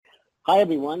Hi,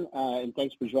 everyone, and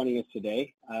thanks for joining us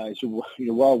today. As you're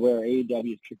well aware,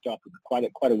 AEW has kicked off with quite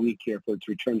a week here for its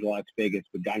return to Las Vegas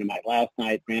with Dynamite last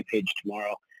night, Rampage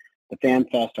tomorrow, the Fan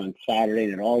Fest on Saturday,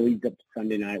 and it all leads up to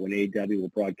Sunday night when AEW will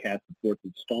broadcast the fourth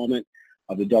installment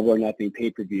of the Double or Nothing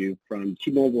pay-per-view from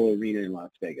T-Mobile Arena in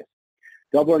Las Vegas.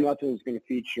 Double or Nothing is going to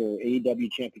feature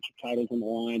AEW championship titles on the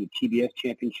line, the TBS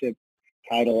championship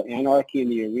title, Anarchy in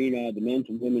the Arena, the men's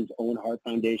and women's Owen Hart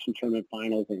Foundation tournament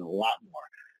finals, and a lot more.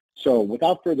 So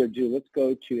without further ado, let's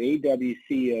go to AEW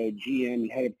CEO, GM,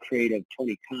 and Head of Creative,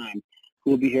 Tony Khan,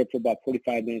 who will be here for about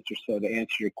 45 minutes or so to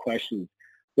answer your questions.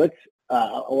 What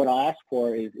I'll ask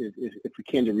for is if we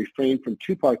can, to refrain from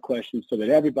two-part questions so that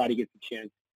everybody gets a chance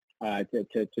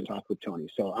to talk with Tony.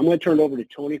 So I'm going to turn it over to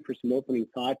Tony for some opening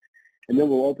thoughts, and then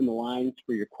we'll open the lines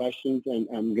for your questions. And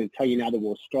I'm going to tell you now that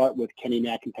we'll start with Kenny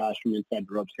McIntosh from Inside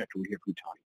the Ropes after we hear from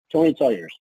Tony. Tony, it's all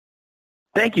yours.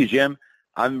 Thank you, Jim.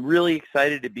 I'm really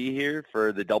excited to be here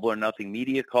for the Double or Nothing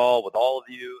media call with all of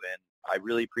you, and I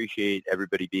really appreciate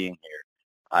everybody being here.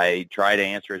 I try to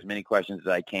answer as many questions as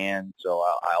I can, so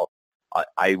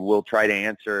I will try to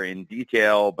answer in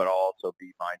detail, but I'll also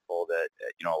be mindful that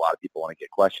a lot of people want to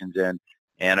get questions in,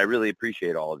 and I really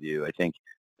appreciate all of you. I think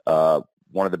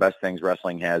one of the best things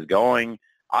wrestling has going,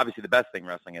 obviously the best thing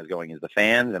wrestling has going is the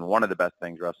fans, and one of the best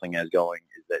things wrestling has going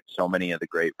is that so many of the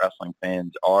great wrestling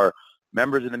fans are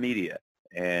members of the media.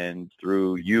 And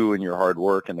through you and your hard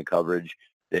work and the coverage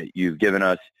that you've given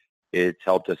us, it's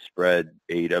helped us spread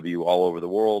AEW all over the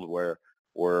world, where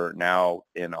we're now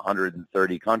in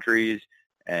 130 countries,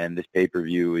 and this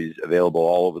pay-per-view is available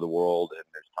all over the world, and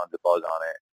there's tons of buzz on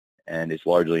it, and it's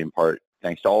largely in part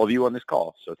thanks to all of you on this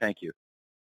call. So thank you.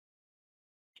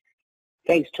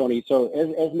 Thanks, Tony. So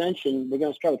as mentioned, we're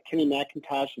going to start with Kenny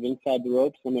McIntosh of Inside the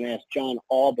Ropes. I'm going to ask John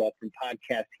Alba from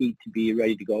Podcast Heat to be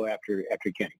ready to go after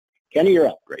Kenny. Kenny, you're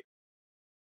up. Great.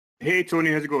 Hey,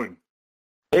 Tony, how's it going?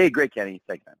 Hey, great, Kenny.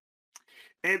 Thanks,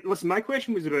 man. Listen, my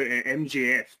question was about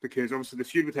MJF, because obviously the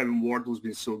feud with him and Wardlow has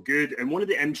been so good, and one of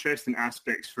the interesting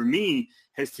aspects for me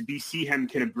has to be see him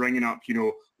kind of bringing up,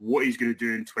 what he's going to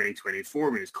do in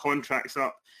 2024 when his contract's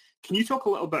up. Can you talk a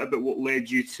little bit about what led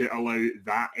you to allow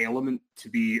that element to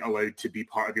be allowed to be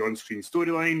part of the on-screen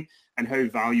storyline, and how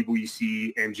valuable you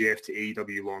see MJF to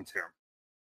AEW long-term?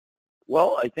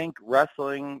 Well, I think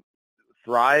wrestling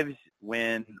thrives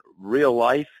when real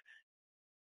life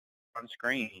on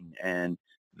screen, and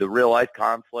the real life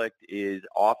conflict is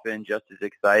often just as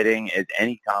exciting as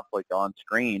any conflict on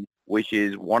screen, which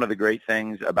is one of the great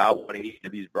things about what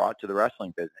AEW's brought to the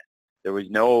wrestling business. There was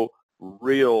no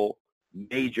real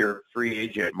major free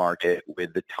agent market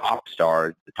with the top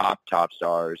stars, the top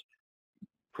stars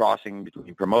crossing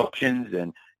between promotions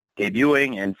and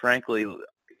debuting, and frankly,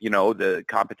 the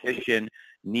competition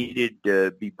needed to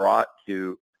be brought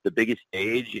to the biggest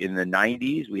stage. In the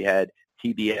 90s, we had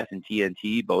TBS and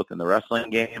TNT both in the wrestling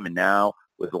game, and now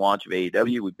with the launch of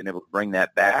AEW, we've been able to bring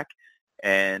that back.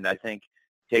 And I think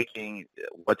taking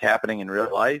what's happening in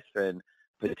real life and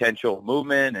potential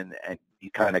movement and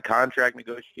these kind of contract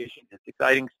negotiations, it's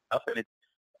exciting stuff, and it's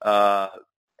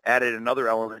added another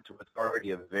element to what's already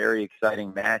a very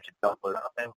exciting match at Double or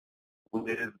Nothing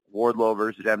with Wardlow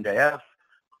versus MJF,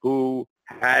 who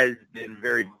has been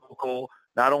very vocal,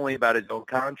 not only about his own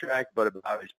contract, but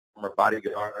about his former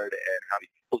bodyguard and how he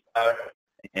feels about it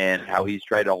and how he's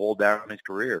tried to hold down his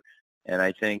career. And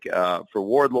I think for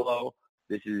Wardlow,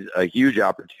 this is a huge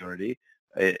opportunity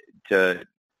to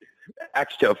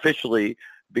actually officially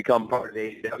become part of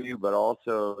AEW, but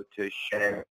also to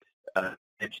share an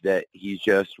image that he's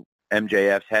just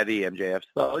MJF's heavy, MJF's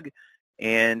thug.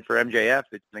 And for MJF,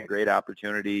 it's been a great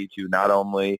opportunity to not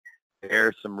only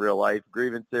air some real-life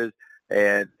grievances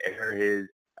and air his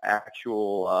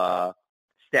actual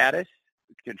status,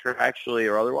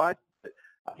 contractually or otherwise. But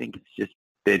I think it's just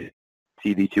been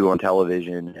TV2 on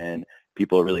television, and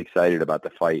people are really excited about the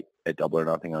fight at Double or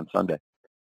Nothing on Sunday.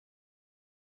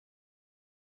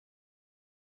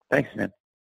 Thanks, man.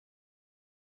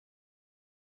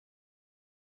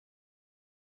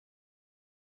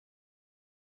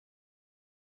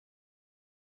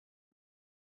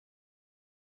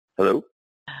 Hello?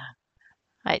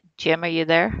 Hi, Jim, are you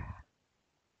there?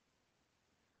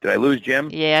 Did I lose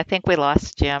Jim? Yeah, I think we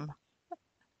lost Jim.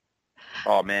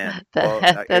 Oh, man. Well,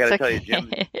 I got to tell you,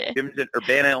 okay. Jim's in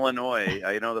Urbana, Illinois.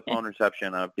 I know the phone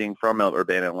reception. Being from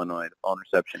Urbana, Illinois, the phone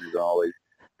reception is always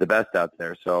the best out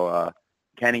there. So,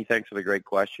 Kenny, thanks for the great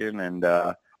question. And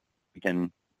we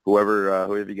can, whoever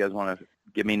you guys want to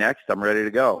give me next, I'm ready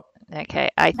to go. Okay.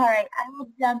 All right, I will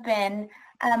jump in.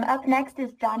 Up next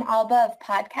is John Alba of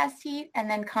Podcast Heat, and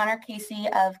then Connor Casey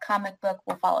of Comic Book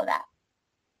will follow that.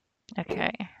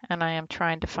 Okay. And I am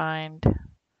trying to find,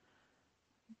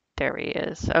 there he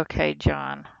is. Okay,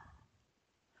 John.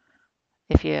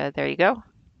 There you go.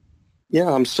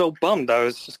 Yeah, I'm so bummed. I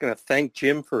was just going to thank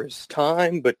Jim for his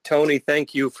time, but Tony,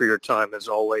 thank you for your time as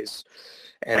always.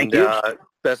 And Thank you.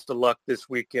 Best of luck this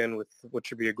weekend with what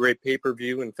should be a great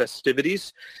pay-per-view and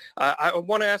festivities. I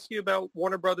want to ask you about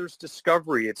Warner Brothers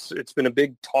Discovery. It's been a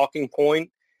big talking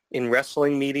point in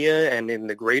wrestling media and in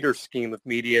the greater scheme of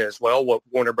media as well, what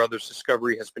Warner Brothers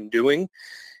Discovery has been doing.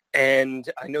 And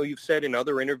I know you've said in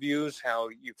other interviews how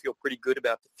you feel pretty good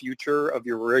about the future of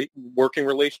your working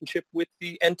relationship with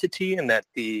the entity and that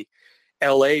the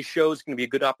LA show is going to be a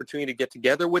good opportunity to get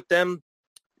together with them.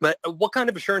 But what kind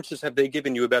of assurances have they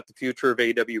given you about the future of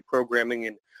AEW programming,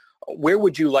 and where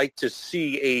would you like to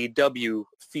see AEW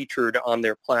featured on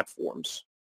their platforms?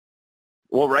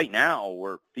 Well, right now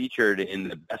we're featured in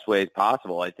the best ways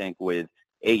possible, I think, with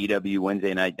AEW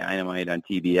Wednesday Night Dynamite on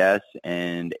TBS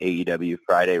and AEW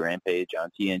Friday Rampage on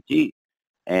TNT.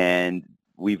 And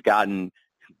we've gotten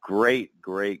great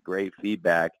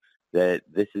feedback that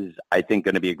this is, I think,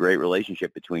 going to be a great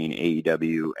relationship between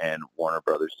AEW and Warner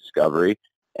Brothers Discovery.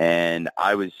 And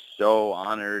I was so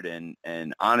honored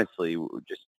and honestly,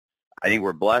 I think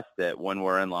we're blessed that when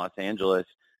we're in Los Angeles,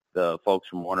 the folks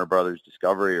from Warner Brothers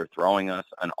Discovery are throwing us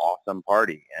an awesome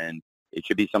party. And it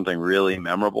should be something really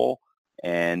memorable.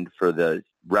 And for the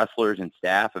wrestlers and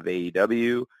staff of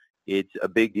AEW, it's a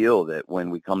big deal that when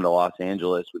we come to Los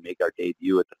Angeles, we make our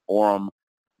debut at the Forum,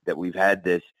 that we've had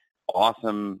this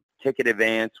awesome ticket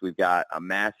advance. We've got a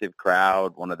massive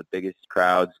crowd, one of the biggest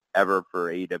crowds ever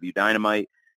for AEW Dynamite.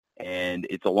 And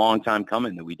it's a long time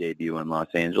coming that we debut in Los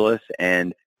Angeles.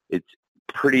 And it's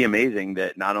pretty amazing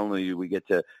that not only do we get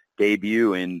to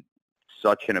debut in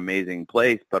such an amazing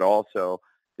place, but also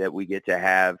that we get to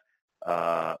have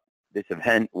this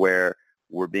event where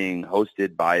we're being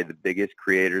hosted by the biggest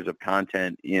creators of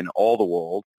content in all the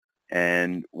world.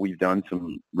 And we've done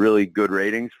some really good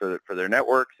ratings for their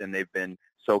networks, and they've been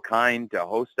so kind to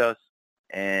host us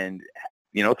and,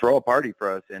 throw a party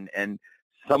for us. And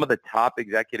some of the top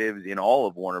executives in all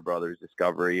of Warner Brothers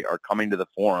Discovery are coming to the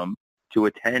Forum to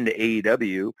attend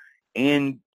AEW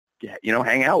and,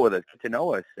 hang out with us, get to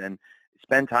know us, and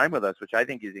spend time with us, which I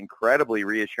think is incredibly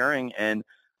reassuring. And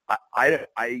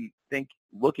I think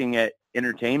looking at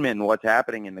entertainment and what's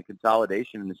happening in the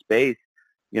consolidation in the space,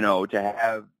 to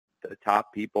have the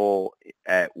top people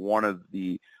at one of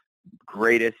the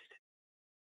greatest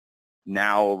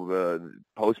now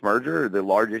post-merger, the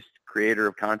largest creator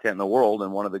of content in the world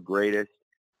and one of the greatest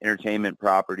entertainment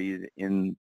properties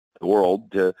in the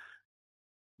world to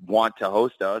want to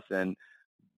host us and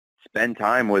spend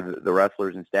time with the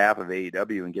wrestlers and staff of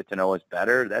AEW and get to know us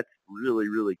better, that's really,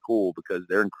 really cool because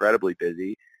they're incredibly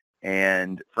busy.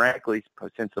 And frankly,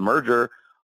 since the merger,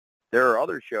 there are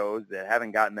other shows that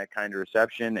haven't gotten that kind of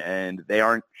reception, and they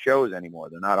aren't shows anymore.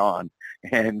 They're not on.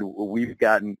 And we've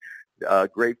gotten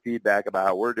great feedback about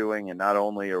how we're doing, and not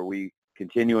only are we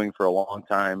continuing for a long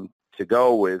time to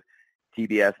go with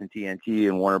TBS and TNT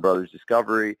and Warner Brothers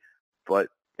Discovery, but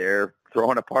they're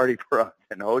throwing a party for us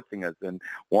and hosting us and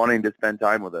wanting to spend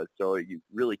time with us. So you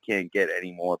really can't get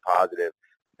any more positive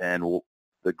than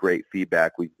the great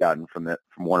feedback we've gotten from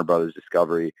Warner Brothers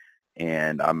Discovery.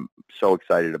 And I'm so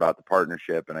excited about the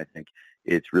partnership, and I think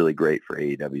it's really great for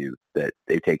AEW that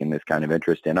they've taken this kind of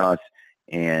interest in us.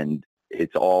 And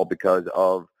it's all because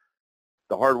of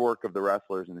the hard work of the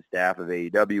wrestlers and the staff of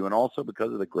AEW, and also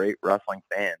because of the great wrestling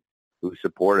fans who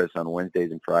support us on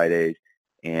Wednesdays and Fridays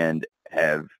and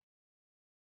have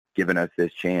given us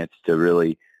this chance to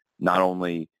really not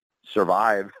only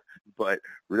survive, but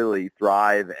really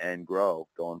thrive and grow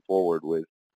going forward with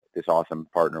this awesome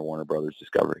partner, Warner Brothers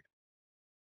Discovery.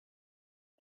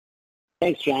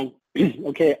 Thanks, John.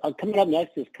 Okay, coming up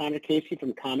next is Connor Casey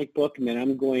from Comic Book, and then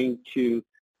I'm going to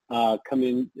come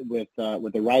in with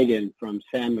a write-in from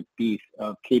Sam McBeath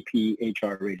of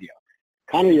KPHR Radio.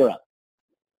 Connor, you're up.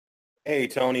 Hey,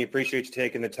 Tony. Appreciate you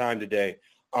taking the time today.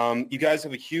 You guys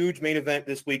have a huge main event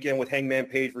this weekend with Hangman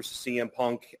Page versus CM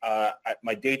Punk.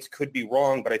 My dates could be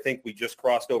wrong, but I think we just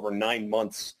crossed over 9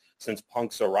 months since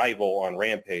Punk's arrival on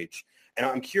Rampage. And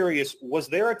I'm curious, was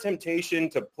there a temptation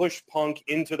to push Punk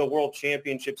into the World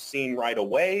Championship scene right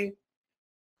away?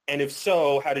 And if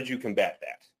so, how did you combat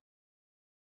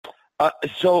that?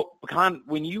 So, Con,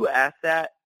 when you asked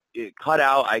that, it cut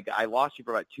out. I lost you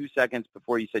for about 2 seconds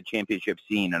before you said championship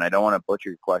scene, and I don't want to butcher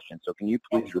your question. So can you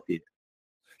please repeat it?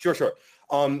 Sure.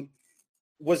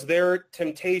 Was there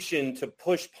temptation to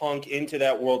push Punk into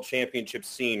that World Championship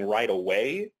scene right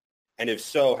away? And if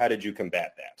so, how did you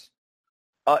combat that?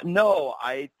 No,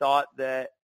 I thought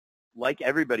that, like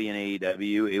everybody in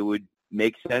AEW, it would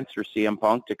makes sense for CM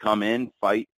Punk to come in,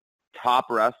 fight top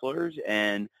wrestlers,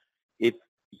 and if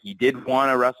he did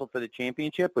want to wrestle for the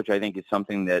championship, which I think is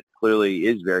something that clearly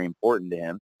is very important to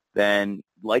him, then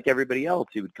like everybody else,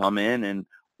 he would come in and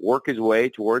work his way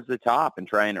towards the top and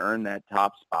try and earn that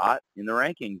top spot in the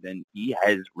rankings. And he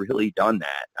has really done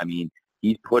that. I mean,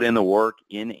 he's put in the work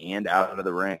in and out of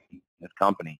the ring in this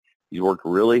company. He's worked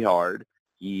really hard.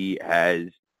 He has,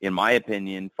 in my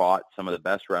opinion, fought some of the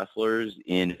best wrestlers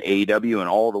in AEW and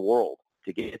all the world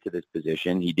to get to this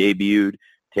position. He debuted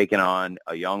taking on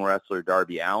a young wrestler,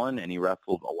 Darby Allin, and he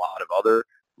wrestled a lot of other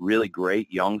really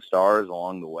great young stars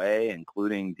along the way,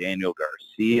 including Daniel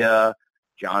Garcia,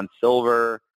 John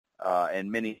Silver,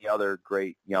 and many other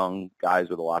great young guys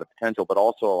with a lot of potential, but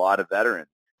also a lot of veterans.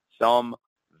 Some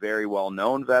very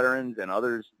well-known veterans and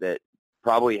others that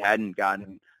probably hadn't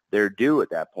gotten their due at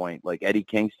that point, like Eddie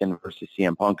Kingston versus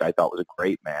CM Punk, I thought was a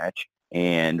great match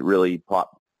and really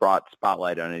brought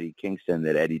spotlight on Eddie Kingston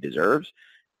that Eddie deserves.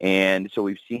 And so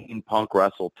we've seen Punk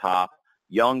wrestle top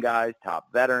young guys,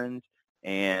 top veterans,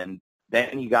 and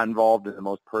then he got involved in the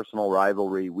most personal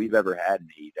rivalry we've ever had in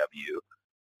AEW,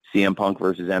 CM Punk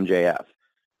versus MJF.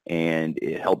 And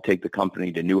it helped take the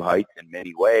company to new heights in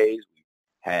many ways. We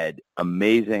had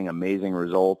amazing, amazing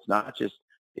results, not just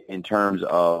in terms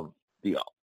of the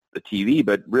TV,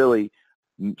 but really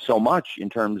so much in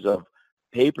terms of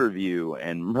pay-per-view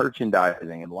and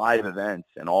merchandising and live events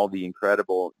and all the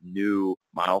incredible new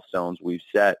milestones we've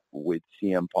set with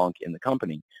CM Punk in the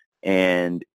company.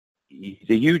 And he's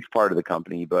a huge part of the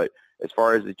company, but as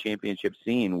far as the championship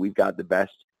scene, we've got the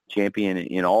best champion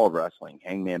in all of wrestling,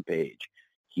 Hangman Page.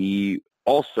 He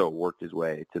also worked his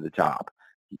way to the top.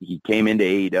 He came into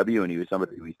AEW and he was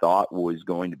somebody we thought was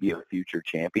going to be a future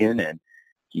champion, and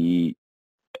he,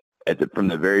 from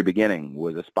the very beginning,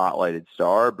 was a spotlighted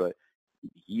star, but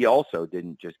he also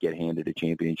didn't just get handed a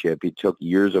championship. He took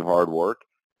years of hard work,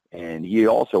 and he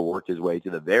also worked his way to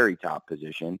the very top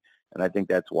position. And I think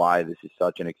that's why this is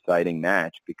such an exciting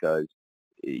match, because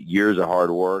years of hard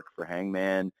work for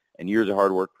Hangman and years of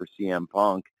hard work for CM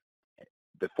Punk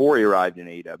before he arrived in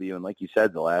AEW. And like you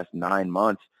said, the last 9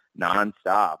 months,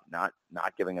 nonstop, not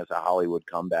giving us a Hollywood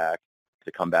comeback,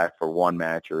 to come back for one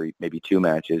match or maybe two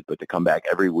matches, but to come back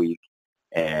every week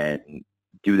and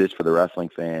do this for the wrestling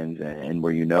fans, and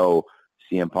where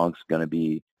CM Punk's going to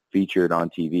be featured on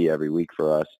TV every week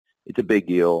for us. It's a big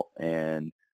deal,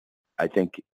 and I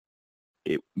think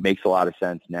it makes a lot of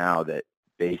sense now that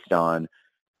based on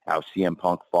how CM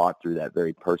Punk fought through that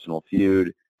very personal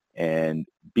feud and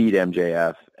beat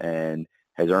MJF and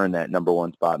has earned that number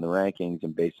one spot in the rankings,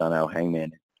 and based on how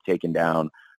Hangman has taken down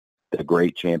the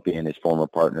great champion, his former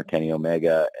partner Kenny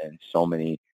Omega, and so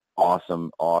many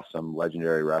awesome, awesome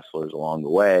legendary wrestlers along the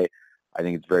way, I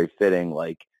think it's very fitting,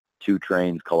 like two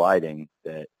trains colliding,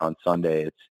 that on Sunday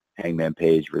it's Hangman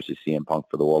Page versus CM Punk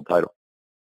for the world title.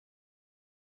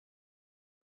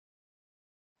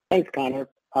 Thanks, Connor.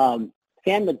 Sam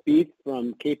McBeath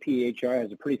from KPHR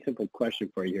has a pretty simple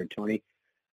question for you here, Tony.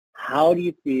 How do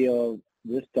you feel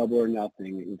this Double or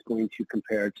Nothing is going to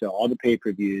compare to all the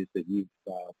pay-per-views that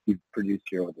you've produced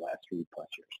here over the last 3+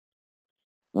 years?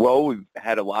 Well, we've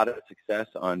had a lot of success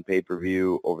on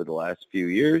pay-per-view over the last few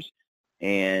years,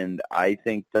 and I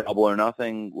think Double or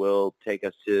Nothing will take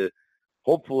us to,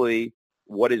 hopefully,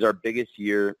 what is our biggest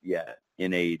year yet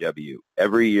in AEW.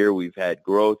 Every year we've had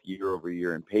growth year over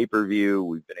year in pay-per-view.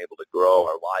 We've been able to grow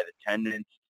our live attendance,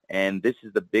 and this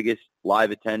is the biggest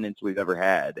live attendance we've ever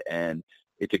had, and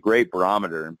it's a great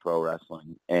barometer in pro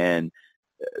wrestling. And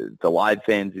the live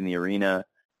fans in the arena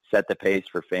set the pace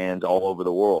for fans all over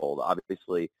the world,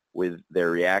 obviously with their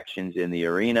reactions in the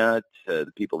arena to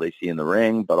the people they see in the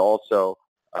ring, but also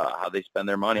how they spend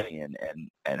their money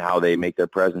and how they make their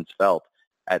presence felt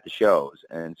at the shows.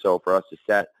 And so for us to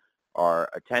set our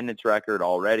attendance record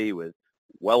already with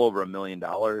well over $1 million,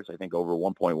 I think over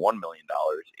 $1.1 million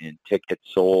in tickets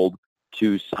sold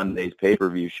to Sunday's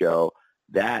pay-per-view show,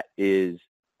 that is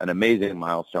an amazing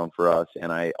milestone for us.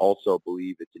 And I also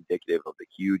believe it's indicative of the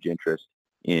huge interest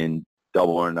in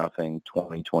Double or Nothing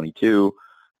 2022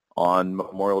 on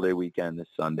Memorial Day weekend this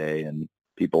Sunday, and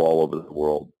people all over the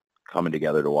world coming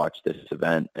together to watch this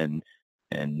event, and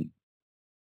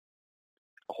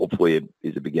hopefully it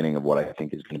is the beginning of what I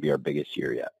think is going to be our biggest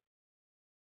year yet.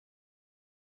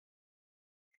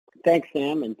 Thanks,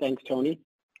 Sam, and thanks, Tony.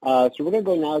 So we're going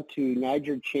to go now to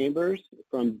Niger Chambers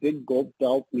from Big Gold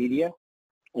Belt Media.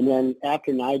 And then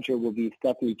after Niger will be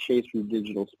Stephanie Chase from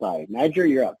Digital Spy. Niger,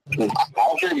 you're up.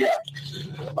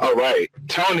 All right.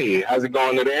 Tony, how's it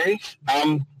going today?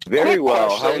 Very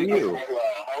well. How are you?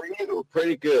 How are you?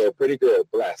 Pretty good.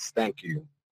 Blessed. Thank you.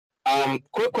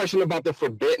 Quick question about the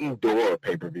Forbidden Door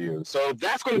pay-per-view. So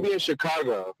that's going to be in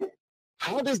Chicago.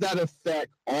 How does that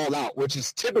affect All Out, which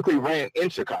is typically ran in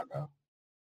Chicago?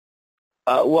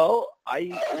 Well,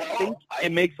 I think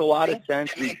it makes a lot of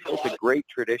sense. We've built a great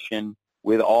tradition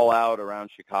with All Out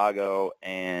around Chicago,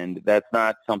 and that's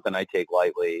not something I take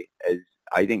lightly. As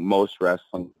I think most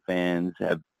wrestling fans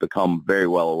have become very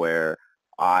well aware,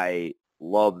 I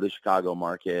love the Chicago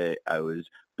market. I was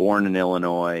born in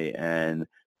Illinois, and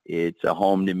it's a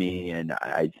home to me, and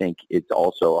I think it's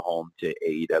also a home to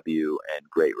AEW and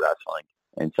great wrestling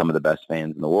and some of the best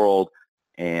fans in the world.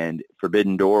 And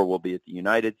Forbidden Door will be at the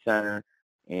United Center,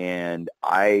 and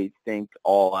I think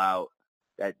All Out,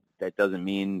 that doesn't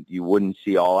mean you wouldn't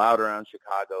see All Out around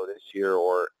Chicago this year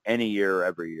or any year,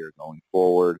 every year going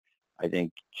forward. I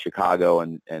think Chicago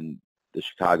and the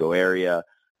Chicago area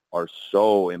are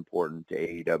so important to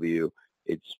AEW.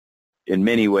 It's in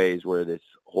many ways where this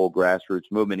whole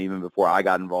grassroots movement, even before I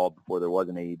got involved, before there was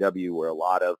an AEW, where a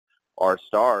lot of our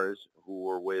stars who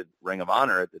were with Ring of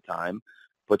Honor at the time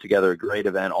put together a great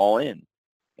event, All In.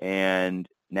 And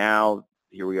now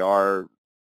here we are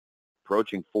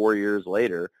approaching 4 years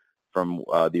later from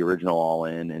the original All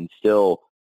In, and still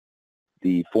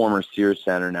the former Sears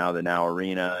Center, now the Now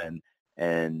Arena,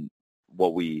 and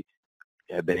what we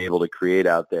have been able to create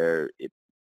out there, it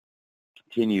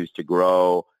continues to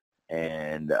grow.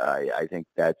 And I think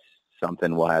that's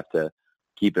something we'll have to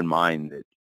keep in mind, that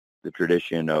the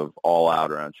tradition of All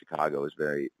Out around Chicago is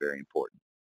very, very important.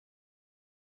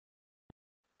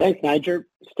 Thanks, Niger.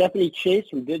 Stephanie Chase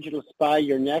from Digital Spy,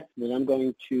 you're next, and then I'm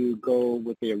going to go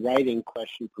with a writing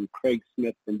question from Craig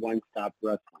Smith from One Stop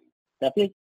Wrestling.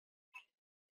 Stephanie?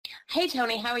 Hey,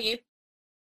 Tony, how are you?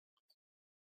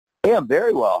 Hey, I'm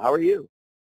very well. How are you?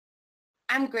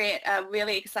 I'm great.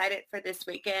 Really excited for this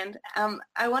weekend.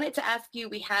 I wanted to ask you,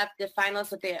 we have the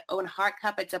finals of the Owen Hart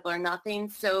Cup at Double or Nothing.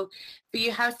 So for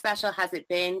you, how special has it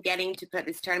been getting to put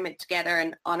this tournament together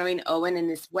and honoring Owen in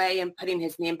this way and putting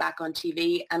his name back on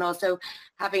TV, and also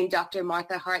having Dr.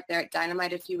 Martha Hart there at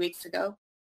Dynamite a few weeks ago?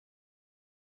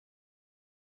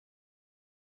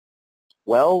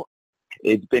 Well,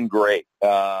 it's been great.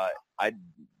 I'm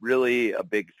really a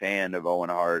big fan of Owen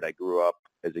Hart. I grew up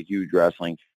as a huge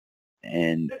wrestling fan.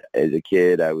 And as a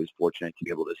kid, I was fortunate to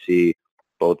be able to see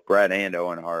both Bret and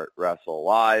Owen Hart wrestle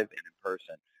live and in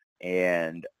person.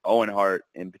 And Owen Hart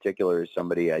in particular is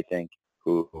somebody, I think,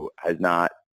 who has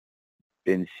not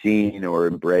been seen or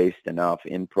embraced enough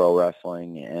in pro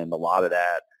wrestling. And a lot of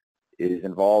that is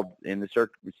involved in the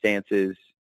circumstances.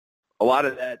 A lot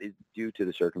of that is due to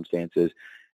the circumstances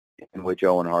in which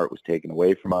Owen Hart was taken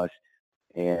away from us.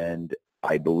 And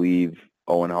I believe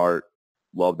Owen Hart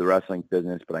loved the wrestling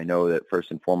business, but I know that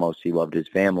first and foremost he loved his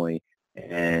family.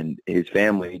 And his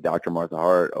family, Dr. Martha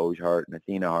Hart, Oj Hart, and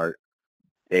Athena Hart,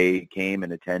 they came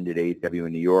and attended AEW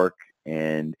in New York,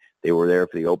 and they were there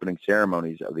for the opening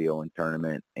ceremonies of the Owen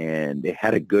tournament, and they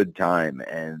had a good time,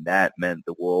 and that meant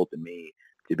the world to me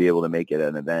to be able to make it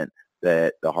an event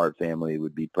that the Hart family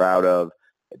would be proud of,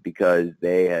 because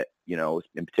they had,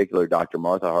 in particular Dr.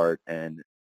 Martha Hart and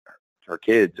her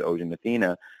kids, Oj and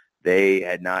Athena, they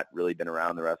had not really been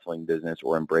around the wrestling business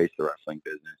or embraced the wrestling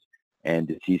business. And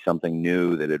to see something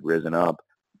new that had risen up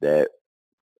that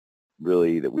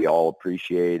we all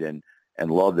appreciate and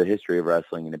love the history of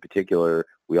wrestling. And in particular,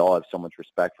 we all have so much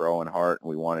respect for Owen Hart, and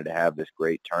we wanted to have this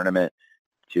great tournament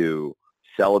to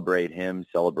celebrate him,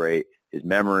 celebrate his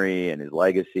memory and his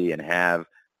legacy, and have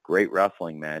great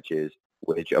wrestling matches,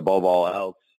 which above all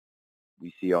else,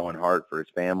 we see Owen Hart for his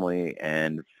family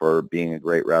and for being a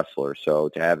great wrestler. So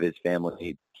to have his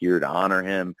family here to honor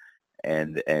him,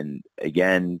 and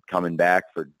again coming back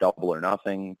for Double or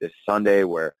Nothing this Sunday,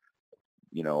 where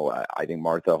I think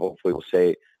Martha hopefully will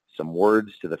say some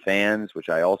words to the fans, which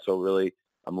I also really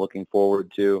I'm looking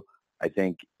forward to. I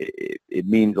think it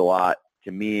means a lot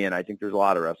to me, and I think there's a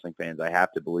lot of wrestling fans, I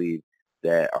have to believe,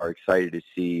 that are excited to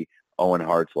see Owen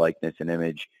Hart's likeness and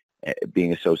image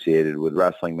being associated with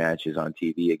wrestling matches on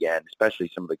TV again,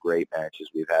 especially some of the great matches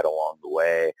we've had along the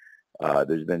way.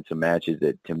 There's been some matches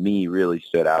that, to me, really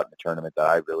stood out in the tournament that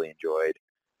I really enjoyed,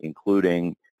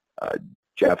 including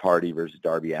Jeff Hardy versus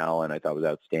Darby Allin, I thought was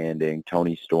outstanding.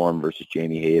 Tony Storm versus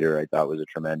Jamie Hayter, I thought was a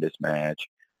tremendous match.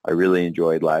 I really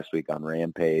enjoyed last week on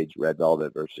Rampage, Red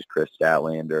Velvet versus Chris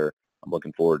Statlander. I'm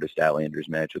looking forward to Statlander's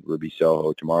match with Ruby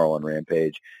Soho tomorrow on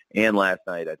Rampage. And last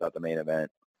night, I thought the main event,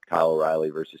 Kyle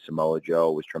O'Reilly versus Samoa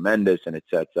Joe, was tremendous, and it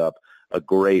sets up a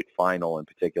great final, in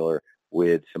particular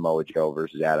with Samoa Joe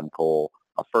versus Adam Cole,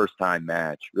 a first-time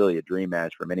match, really a dream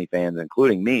match for many fans,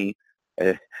 including me,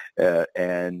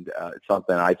 and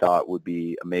something I thought would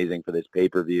be amazing for this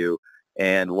pay-per-view.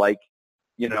 And like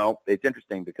it's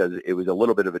interesting because it was a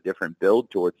little bit of a different build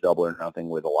towards Double or Nothing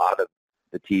with a lot of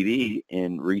the TV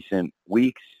in recent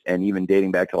weeks and even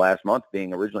dating back to last month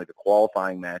being originally the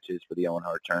qualifying matches for the Owen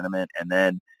Hart tournament and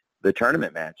then the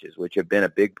tournament matches, which have been a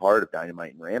big part of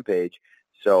Dynamite and Rampage.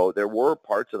 So there were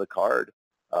parts of the card.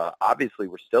 Obviously,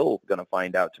 we're still going to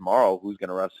find out tomorrow who's going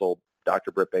to wrestle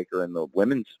Dr. Britt Baker in the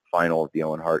women's final of the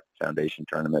Owen Hart Foundation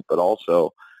tournament, but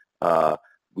also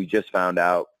we just found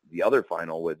out the other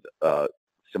final with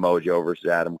Samoa Joe versus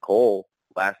Adam Cole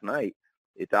last night.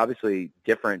 It's obviously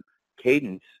different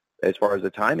cadence as far as the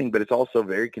timing, but it's also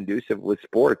very conducive with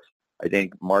sports. I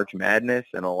think March Madness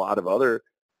and a lot of other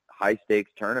high-stakes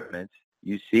tournaments,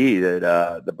 you see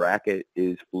that the bracket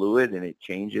is fluid and it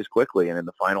changes quickly. And in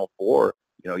the Final Four,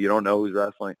 you don't know who's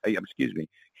wrestling. Excuse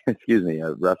me,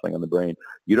 wrestling on the brain.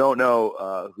 You don't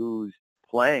know who's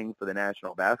playing for the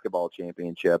National Basketball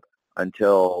Championship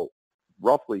until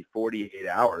roughly 48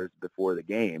 hours before the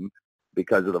game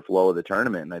because of the flow of the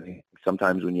tournament. And I think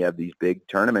sometimes when you have these big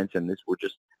tournaments, and this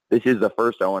is the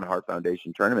first Owen Hart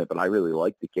Foundation tournament, but I really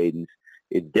like the cadence.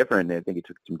 It's different, and I think it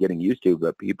took some getting used to,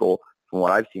 but people, from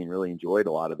what I've seen, really enjoyed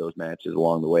a lot of those matches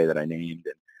along the way that I named,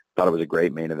 and thought it was a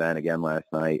great main event again last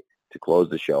night to close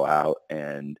the show out,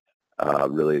 and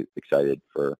really excited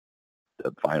for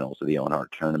the finals of the Owen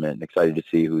Hart tournament, and excited to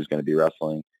see who's going to be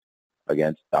wrestling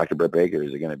against Dr. Britt Baker.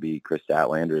 Is it going to be Chris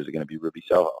Statlander? Is it going to be Ruby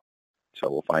Soho? So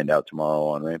we'll find out tomorrow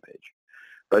on Rampage.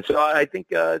 But so I think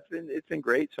it's been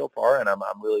great so far, and I'm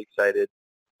really excited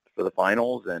for the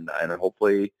finals, and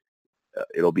hopefully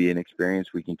it'll be an experience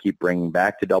we can keep bringing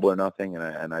back to Double or Nothing,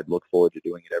 and I'd look forward to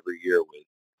doing it every year with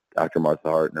Dr. Martha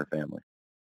Hart and her family.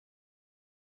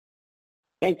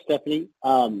 Thanks, Stephanie.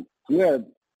 I'm going to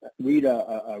read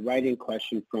a write-in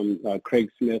question from Craig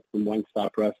Smith from One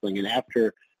Stop Wrestling, and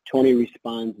after Tony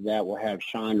responds to that, we'll have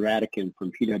Sean Radican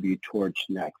from PW Torch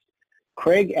next.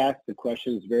 Craig asked the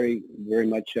questions very, very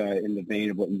much in the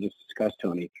vein of what you just discussed,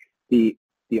 Tony. The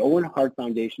Owen Hart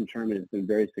Foundation tournament has been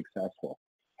very successful.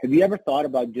 Have you ever thought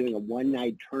about doing a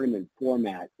one-night tournament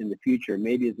format in the future,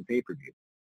 maybe as a pay-per-view?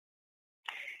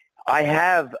 I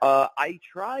have. I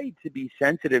try to be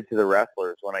sensitive to the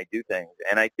wrestlers when I do things,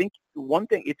 and I think one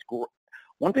thing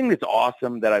that's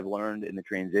awesome that I've learned in the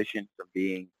transition from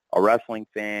being a wrestling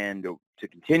fan to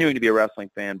continuing to be a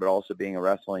wrestling fan, but also being a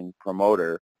wrestling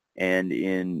promoter and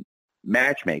in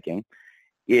matchmaking,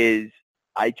 is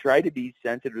I try to be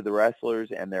sensitive to the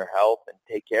wrestlers and their health and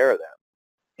take care of them.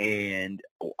 And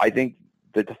I think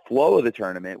that the flow of the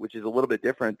tournament, which is a little bit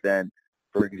different than,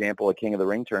 for example, a King of the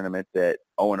Ring tournament that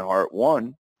Owen Hart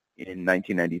won in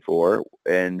 1994,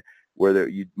 and where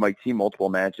you might see multiple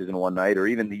matches in one night, or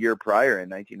even the year prior in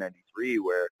 1993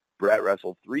 where Bret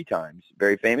wrestled 3 times,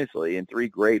 very famously, in 3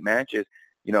 great matches.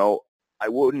 I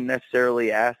wouldn't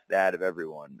necessarily ask that of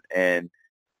everyone, and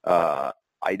I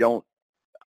don't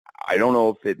know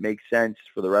if it makes sense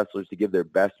for the wrestlers to give their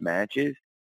best matches.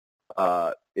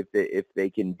 If they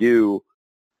can,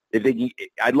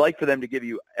 I'd like for them to give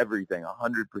you everything,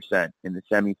 100% in the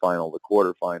semifinal, the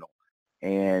quarterfinal,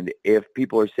 and if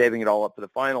people are saving it all up for the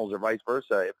finals, or vice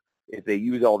versa, if they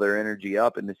use all their energy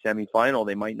up in the semifinal,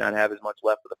 they might not have as much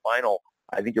left for the final.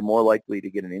 I think you're more likely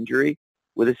to get an injury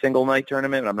with a single night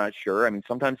tournament. I'm not sure. I mean,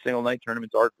 sometimes single night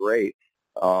tournaments are great,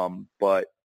 but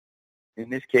in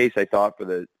this case, I thought for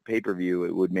the pay-per-view,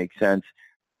 it would make sense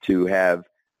to have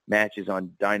matches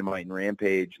on Dynamite and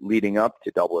Rampage leading up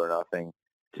to Double or Nothing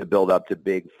to build up to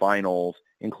big finals,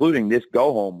 including this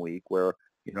go-home week where,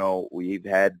 we've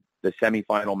had the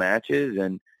semifinal matches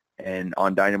and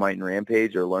on Dynamite and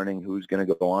Rampage are learning who's going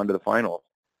to go on to the finals.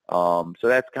 So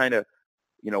that's kind of,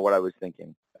 what I was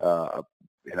thinking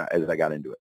as I got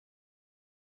into it.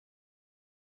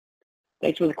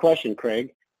 Thanks for the question,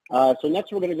 Craig. So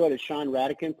next we're going to go to Sean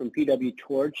Radican from PW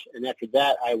Torch, and after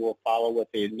that I will follow with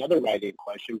another write-in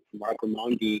question from Mark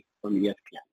Ramondi from ESPN.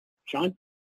 Sean?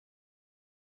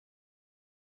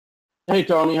 Hey,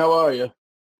 Tony, how are you?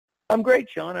 I'm great,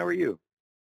 Sean. How are you?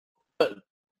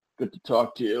 Good to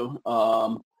talk to you.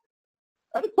 I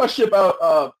had a question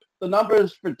about the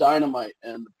numbers for Dynamite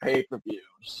and the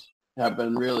pay-per-views have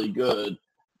been really good,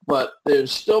 but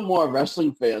there's still more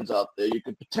wrestling fans out there you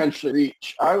could potentially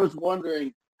reach. I was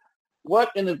wondering, what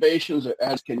innovations or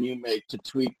ads can you make to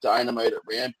tweak Dynamite or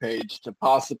Rampage to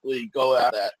possibly go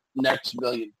at that next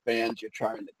million fans you're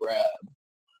trying to grab?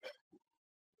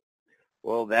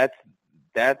 Well, that's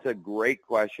a great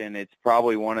question. It's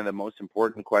probably one of the most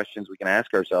important questions we can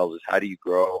ask ourselves is how do you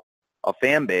grow a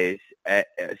fan base,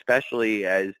 especially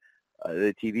as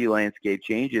the TV landscape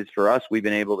changes. For us, we've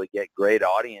been able to get great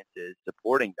audiences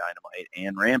supporting Dynamite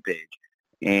and Rampage.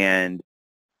 And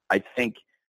I think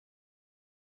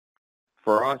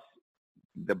for us,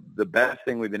 the best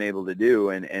thing we've been able to do,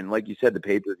 and like you said, the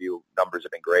pay-per-view numbers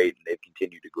have been great, and they've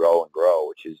continued to grow and grow,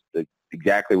 which is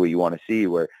exactly what you want to see,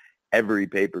 where every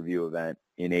pay-per-view event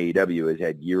in AEW has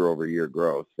had year-over-year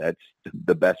growth. That's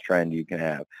the best trend you can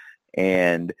have.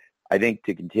 And I think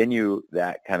to continue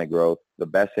that kind of growth, the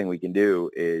best thing we can do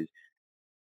is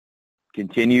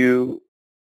continue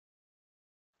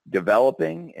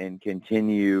developing and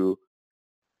continue,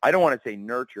 I don't want to say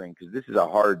nurturing, because this is a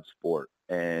hard sport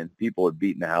and people are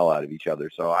beating the hell out of each other.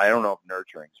 So I don't know if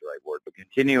nurturing is the right word, but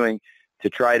continuing to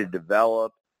try to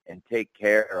develop and take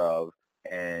care of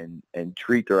and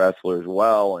treat the wrestlers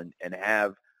well, and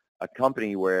have a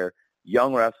company where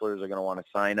young wrestlers are going to want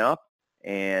to sign up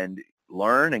and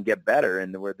learn and get better,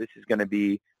 and where this is going to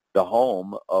be the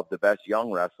home of the best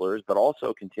young wrestlers, but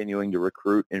also continuing to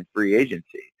recruit in free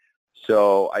agency.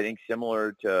 So I think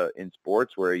similar to in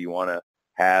sports, where you want to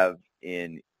have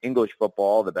in English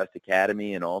football the best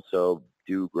academy and also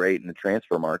do great in the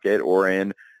transfer market, or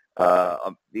in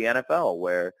the NFL,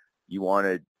 where you want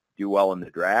to do well in the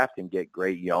draft and get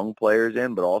great young players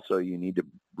in, but also you need to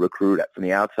recruit from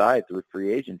the outside through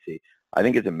free agency. I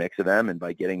think it's a mix of them, and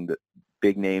by getting the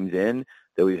big names in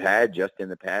that we've had just in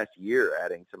the past year,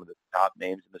 adding some of the top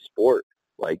names in the sport,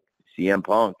 like CM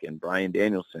Punk and Bryan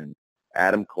Danielson,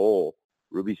 Adam Cole,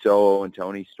 Ruby Soho and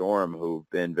Tony Storm, who've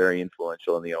been very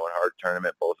influential in the Owen Hart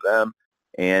tournament, both of them.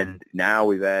 And now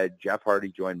we've had Jeff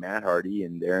Hardy join Matt Hardy,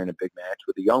 and they're in a big match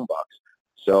with the Young Bucks.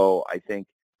 So I think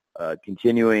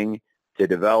continuing to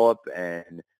develop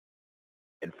and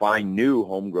find new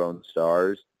homegrown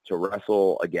stars to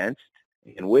wrestle against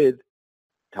and with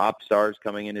top stars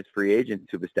coming in as free agents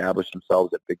who've established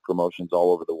themselves at big promotions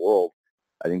all over the world,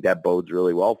 I think that bodes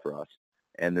really well for us.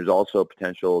 And there's also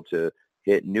potential to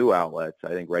hit new outlets. I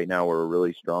think right now we're a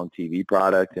really strong TV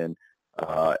product, and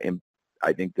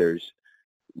I think there's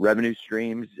revenue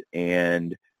streams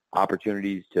and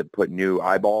opportunities to put new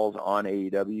eyeballs on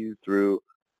AEW through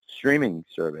streaming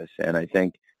service. And I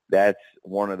think that's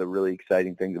one of the really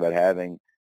exciting things about having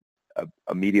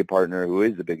a media partner who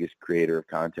is the biggest creator of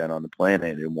content on the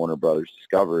planet in Warner Brothers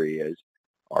Discovery as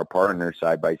our partner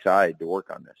side by side to work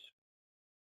on this.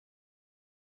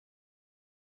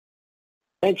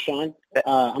 Thanks, Sean.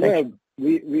 I'm going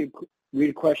to read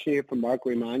a question here from Mark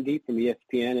Raimondi from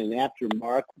ESPN, and after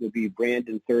Mark will be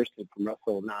Brandon Thurston from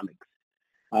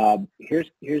WrestleNomics.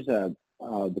 Here's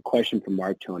the question from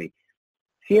Mark, Tony.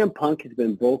 CM Punk has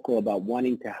been vocal about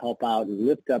wanting to help out and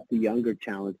lift up the younger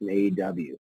talent in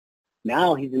AEW.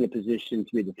 Now he's in a position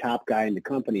to be the top guy in the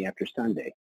company after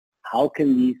Sunday. How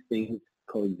can these things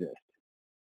coexist?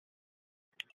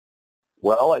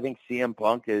 Well, I think CM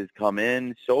Punk has come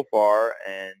in so far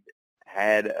and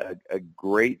had a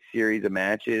great series of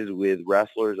matches with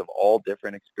wrestlers of all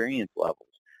different experience levels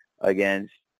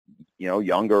against,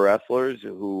 younger wrestlers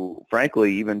who,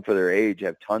 frankly, even for their age,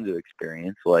 have tons of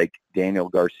experience, like Daniel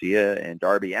Garcia and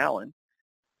Darby Allin,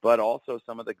 but also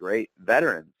some of the great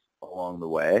veterans along the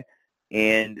way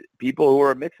and people who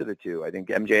are a mix of the two. I think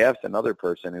MJF's another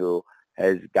person who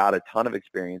has got a ton of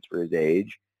experience for his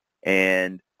age,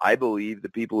 and I believe the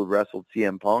people who wrestled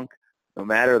CM Punk, no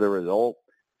matter the result,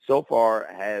 so far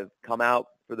have come out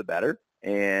for the better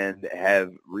and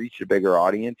have reached a bigger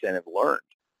audience and have learned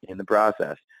in the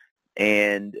process.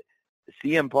 And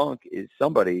CM Punk is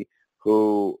somebody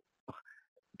who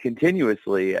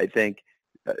continuously, I think,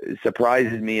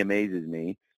 surprises me, amazes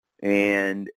me,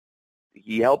 and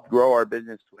he helped grow our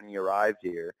business when he arrived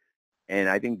here. And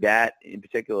I think that in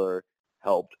particular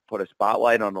helped put a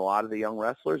spotlight on a lot of the young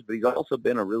wrestlers, but he's also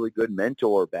been a really good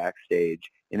mentor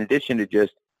backstage, in addition to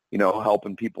just,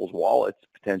 helping people's wallets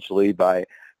potentially by,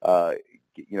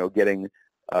 getting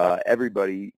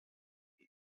everybody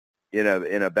in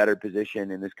a better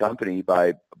position in this company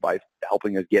by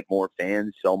helping us get more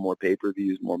fans, sell more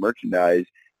pay-per-views, more merchandise.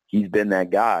 He's been that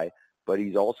guy, but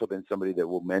he's also been somebody that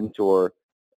will mentor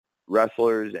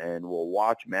wrestlers and will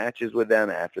watch matches with them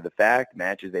after the fact,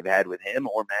 matches they've had with him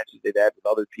or matches they've had with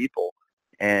other people.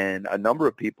 And a number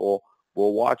of people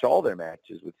will watch all their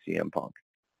matches with CM Punk.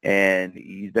 And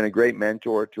he's been a great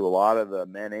mentor to a lot of the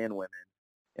men and women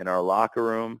in our locker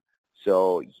room.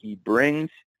 So he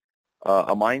brings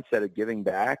a mindset of giving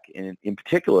back, in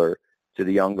particular to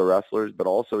the younger wrestlers, but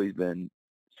also he's been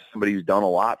somebody who's done a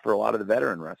lot for a lot of the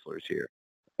veteran wrestlers here.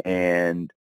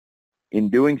 And in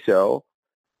doing so,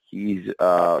 he's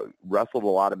wrestled a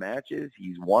lot of matches.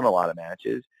 He's won a lot of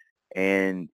matches.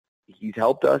 And he's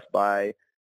helped us by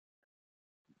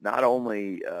not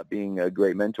only being a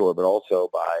great mentor, but also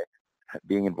by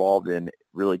being involved in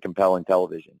really compelling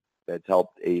television that's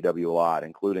helped AEW a lot,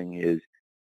 including his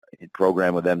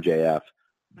program with MJF.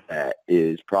 that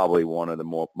is probably one of the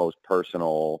most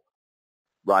personal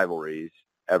rivalries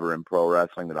ever in pro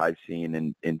wrestling that I've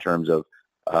seen in terms of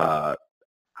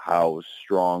how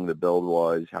strong the build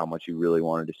was, how much you really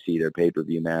wanted to see their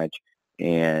pay-per-view match,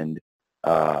 and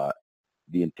the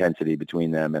intensity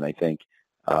between them. And I think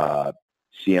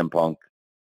CM Punk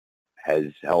has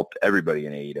helped everybody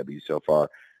in AEW so far.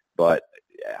 But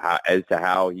as to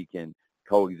how he can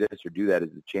coexist or do that as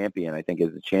the champion, I think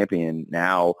as the champion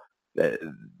now, that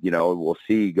we'll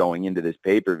see going into this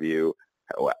pay-per-view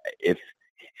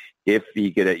if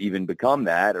he could even become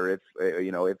that, or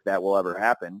if that will ever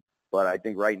happen. But I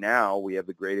think right now we have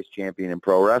the greatest champion in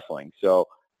pro wrestling. So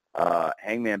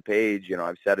Hangman Page,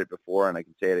 I've said it before and I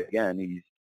can say it again, he's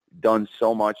done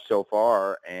so much so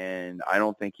far, and I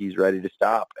don't think he's ready to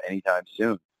stop anytime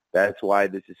soon. That's why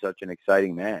this is such an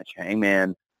exciting match.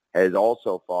 Hangman has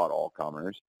also fought all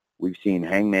comers. We've seen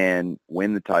Hangman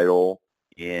win the title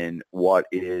in what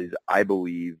is, I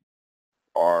believe,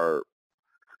 our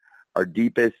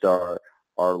deepest, our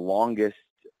longest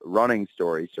running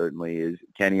story, certainly, is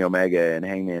Kenny Omega and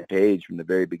Hangman Page from the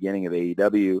very beginning of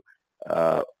AEW.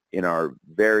 In our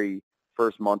very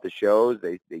first month of shows,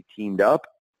 they teamed up,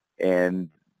 and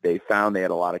they found they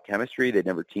had a lot of chemistry. They'd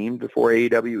never teamed before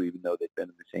AEW, even though they'd been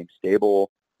in the same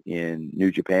stable in New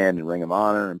Japan and Ring of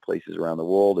Honor and places around the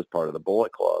world as part of the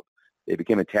Bullet Club. They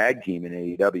became a tag team in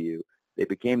AEW. They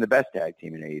became the best tag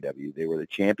team in AEW. They were the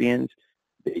champions.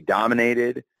 They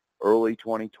dominated early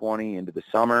 2020 into the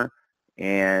summer.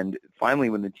 And finally,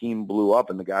 when the team blew up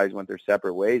and the guys went their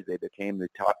separate ways, they became the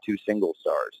top two single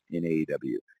stars in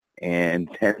AEW. And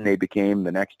then they became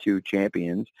the next two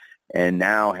champions. And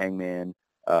now Hangman,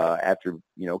 after,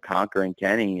 conquering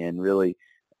Kenny and really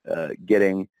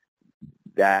getting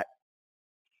that,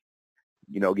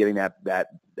 getting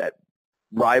that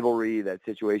rivalry, that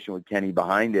situation with Kenny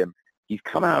behind him, he's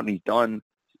come out and he's done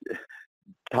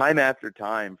time after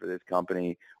time for this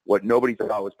company what nobody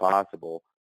thought was possible.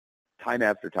 Time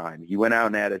after time. He went out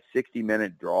and had a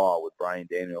 60-minute draw with Bryan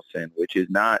Danielson, which is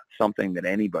not something that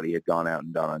anybody had gone out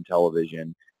and done on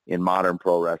television in modern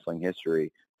pro wrestling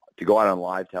history, to go out on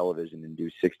live television and do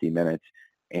 60 minutes.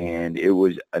 And it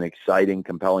was an exciting,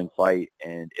 compelling fight,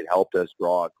 and it helped us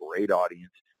draw a great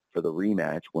audience for the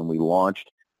rematch when we launched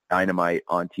Dynamite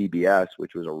on TBS,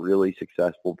 which was a really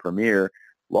successful premiere,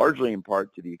 largely in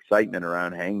part to the excitement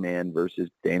around Hangman versus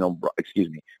Bryan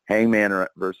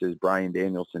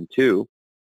Danielson 2.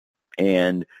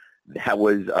 And that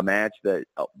was a match that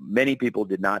many people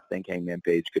did not think Hangman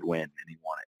Page could win, and he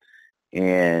won it.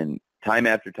 And time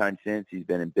after time since, he's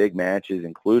been in big matches,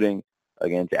 including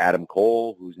against Adam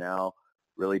Cole, who's now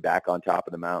really back on top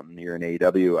of the mountain here in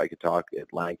AEW. I could talk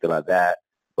at length about that.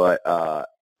 But I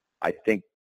think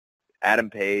Adam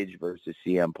Page versus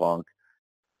CM Punk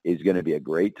is going to be a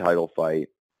great title fight.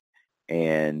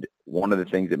 And one of the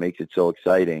things that makes it so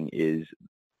exciting is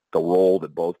the role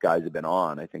that both guys have been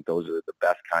on. I think those are the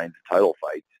best kinds of title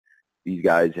fights. These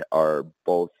guys are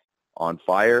both on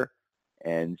fire.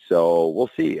 And so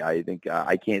we'll see. I think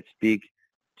I can't speak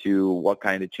to what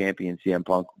kind of champion CM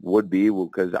Punk would be,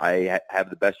 because I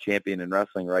have the best champion in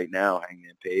wrestling right now,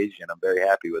 Hangman Page, and I'm very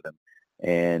happy with him.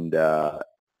 And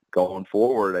going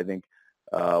forward, I think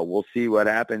we'll see what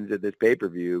happens at this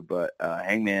pay-per-view, but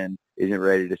Hangman isn't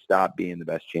ready to stop being the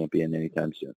best champion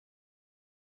anytime soon.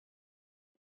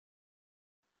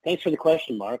 Thanks for the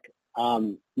question, Mark.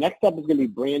 Next up is going to be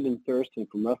Brandon Thurston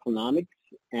from WrestleNomics,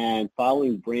 and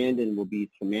following Brandon will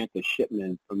be Samantha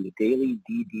Shipman from the Daily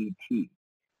DDT.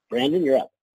 Brandon, you're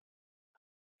up.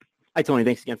 Hi, Tony.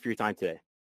 Thanks again for your time today.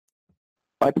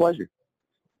 My pleasure.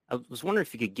 I was wondering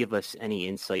if you could give us any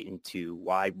insight into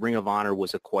why Ring of Honor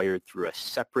was acquired through a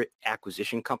separate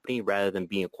acquisition company rather than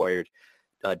being acquired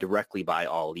directly by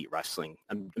All Elite Wrestling.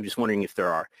 I'm just wondering if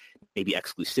there are maybe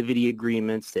exclusivity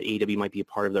agreements that AEW might be a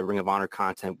part of the Ring of Honor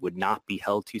content would not be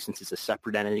held to, since it's a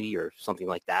separate entity, or something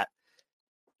like that.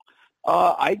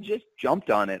 I just jumped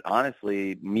on it,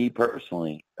 honestly, me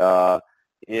personally.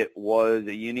 It was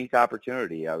a unique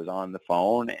opportunity. I was on the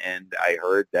phone, and I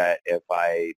heard that if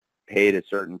I paid a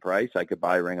certain price, I could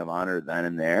buy Ring of Honor then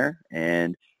and there.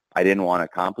 And I didn't want to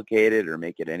complicate it or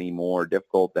make it any more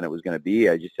difficult than it was going to be.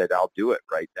 I just said, I'll do it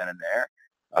right then and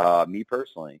there, me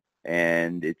personally.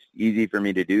 And it's easy for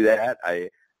me to do that.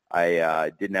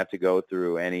 I didn't have to go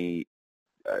through any,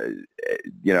 I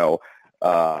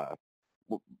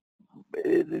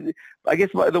guess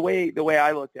the way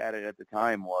I looked at it at the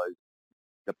time was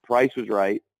the price was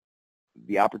right,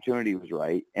 the opportunity was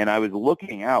right, and I was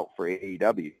looking out for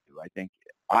AEW. I think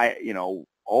I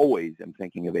always am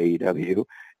thinking of AEW,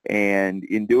 and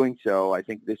in doing so, I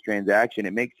think this transaction,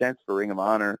 it makes sense for Ring of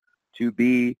Honor to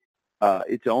be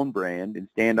its own brand and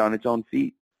stand on its own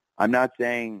feet. I'm not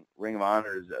saying Ring of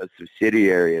Honor is a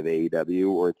subsidiary of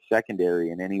AEW or it's secondary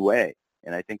in any way.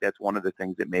 And I think that's one of the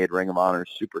things that made Ring of Honor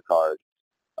Supercard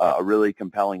a really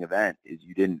compelling event is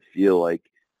you didn't feel like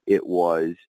it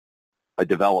was a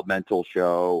developmental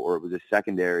show or it was a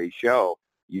secondary show.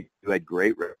 You had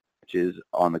great matches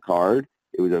on the card.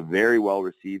 It was a very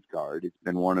well-received card. It's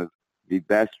been one of the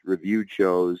best reviewed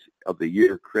shows of the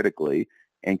year critically,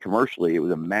 and commercially it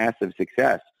was a massive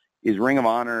success. Is Ring of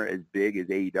Honor as big as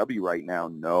AEW right now?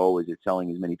 No. Is it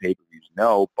selling as many pay-per-views?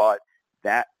 No. But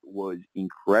that was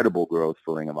incredible growth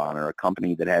for Ring of Honor, a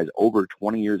company that has over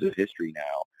 20 years of history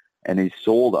now and has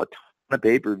sold a ton of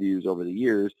pay-per-views over the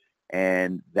years.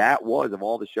 And that was, of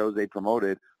all the shows they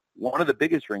promoted, one of the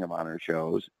biggest Ring of Honor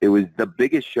shows. It was the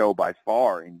biggest show by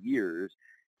far in years.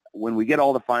 When we get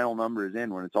all the final numbers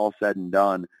in, when it's all said and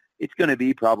done, it's going to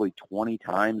be probably 20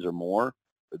 times or more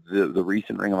the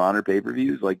recent Ring of Honor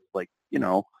pay-per-views, like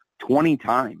 20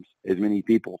 times as many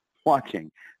people watching.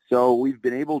 So we've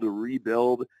been able to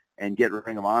rebuild and get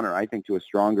Ring of Honor, I think, to a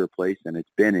stronger place than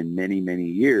it's been in many, many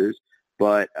years.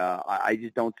 But I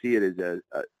just don't see it as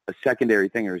a secondary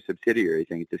thing or a subsidiary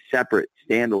thing. It's a separate,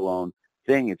 standalone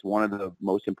thing. It's one of the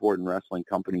most important wrestling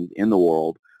companies in the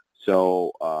world.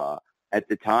 So at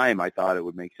the time, I thought it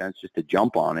would make sense just to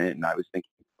jump on it. And I was thinking,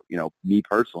 me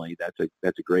personally, that's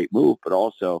a great move. But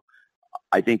also,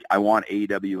 I think I want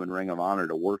AEW and Ring of Honor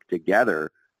to work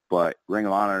together. But Ring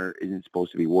of Honor isn't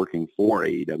supposed to be working for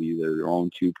AEW. They're their own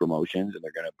two promotions, and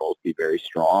they're going to both be very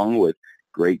strong with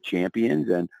great champions.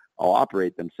 And I'll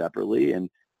operate them separately. And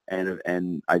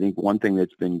I think one thing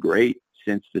that's been great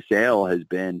since the sale has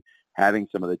been having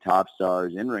some of the top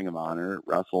stars in Ring of Honor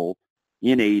wrestle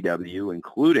in AEW,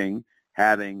 including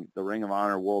having the Ring of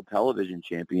Honor World Television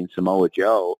Champion Samoa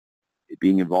Joe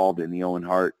being involved in the Owen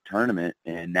Hart tournament,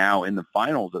 and now in the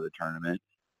finals of the tournament,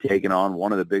 taking on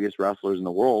one of the biggest wrestlers in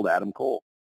the world, Adam Cole.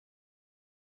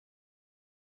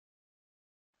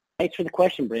 Thanks for the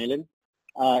question, Brandon.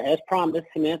 As promised,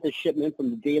 Samantha Shipman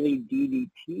from the Daily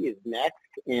DDT is next,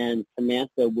 and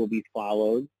Samantha will be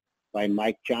followed by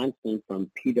Mike Johnson from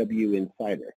PW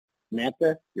Insider.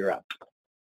 Samantha, you're up.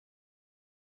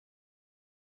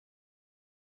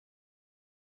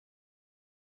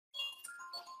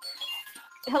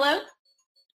 Hello?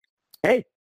 Hey.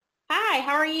 Hi,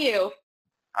 how are you?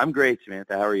 I'm great,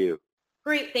 Samantha. How are you?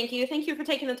 Great, thank you. Thank you for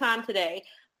taking the time today.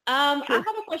 I have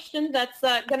a question that's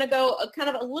going to go kind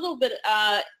of a little bit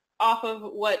off of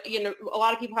what a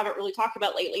lot of people haven't really talked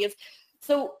about lately. Is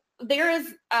so there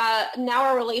is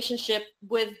now a relationship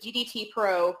with DDT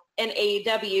Pro and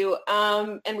AEW,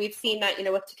 and we've seen that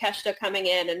with Takeshita coming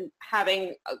in and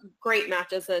having great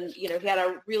matches, and he had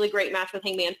a really great match with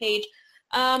Hangman Page.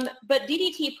 But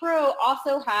DDT Pro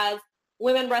also has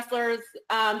women wrestlers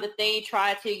that they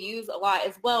try to use a lot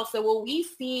as well. So will we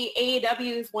see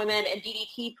AEW's women and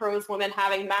DDT Pro's women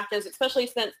having matches, especially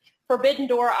since Forbidden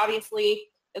Door obviously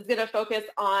is going to focus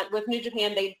on, with New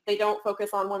Japan, they don't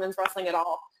focus on women's wrestling at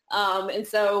all. And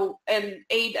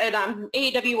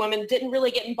AEW women didn't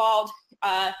really get involved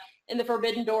in the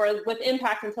Forbidden Door with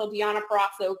Impact until Deonna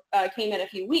Purrazzo came in a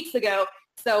few weeks ago.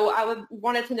 So I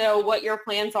wanted to know what your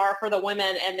plans are for the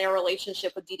women and their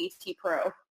relationship with DDT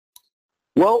Pro.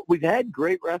 Well, we've had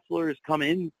great wrestlers come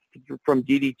in from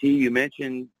DDT. You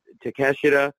mentioned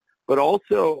Takeshita, but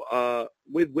also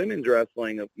with women's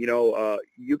wrestling,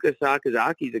 Yuka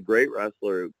Sakazaki is a great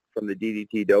wrestler from the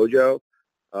DDT dojo.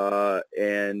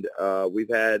 And we've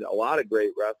had a lot of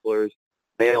great wrestlers,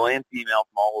 male and female,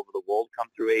 from all over the world come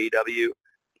through AEW.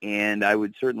 And I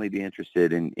would certainly be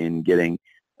interested in getting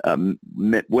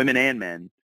women and men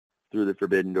through the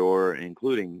Forbidden Door,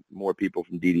 including more people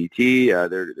from DDT.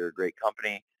 They're a great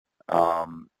company,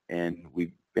 and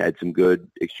we've had some good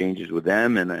exchanges with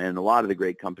them and a lot of the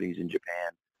great companies in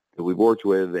Japan that we've worked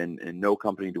with, and no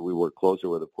company do we work closer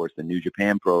with, of course, than New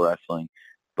Japan Pro Wrestling,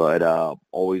 but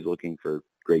always looking for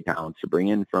great talents to bring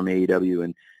in from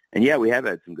AEW. And yeah, we have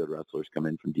had some good wrestlers come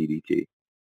in from DDT.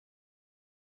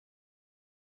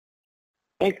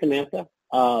 Thanks, Samantha.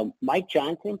 Mike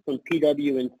Johnson from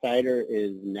PW Insider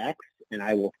is next, and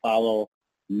I will follow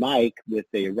Mike with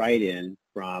a write-in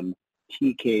from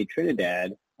TK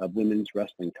Trinidad of Women's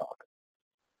Wrestling Talk.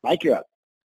 Mike, you're up.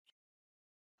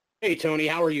 Hey, Tony.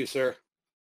 How are you, sir?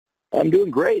 I'm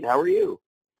doing great. How are you?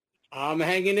 I'm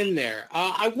hanging in there.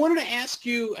 I wanted to ask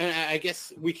you, and I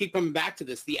guess we keep coming back to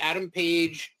this, the Adam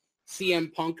Page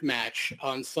CM Punk match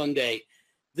on Sunday.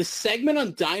 The segment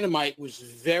on Dynamite was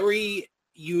very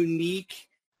unique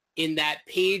in that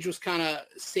Page was kind of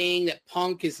saying that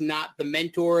Punk is not the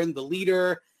mentor and the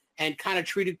leader and kind of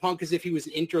treated Punk as if he was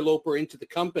an interloper into the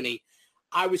company.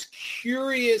 I was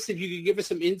curious if you could give us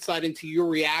some insight into your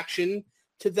reaction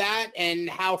to that and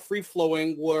how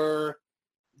free-flowing were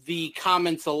the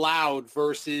comments allowed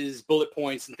versus bullet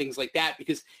points and things like that,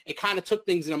 because it kind of took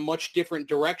things in a much different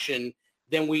direction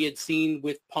than we had seen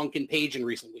with Punk and Page in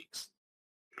recent weeks.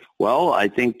 Well, I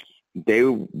think they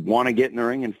want to get in the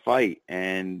ring and fight,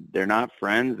 and they're not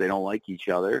friends. They don't like each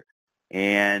other,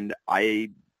 and I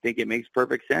think it makes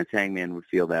perfect sense Hangman would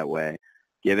feel that way,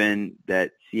 given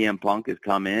that CM Punk has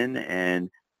come in, and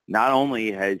not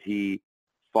only has he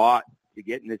fought to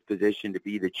get in this position to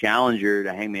be the challenger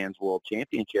to Hangman's World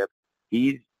Championship,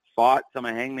 he's fought some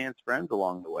of Hangman's friends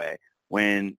along the way.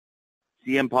 When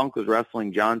CM Punk was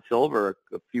wrestling John Silver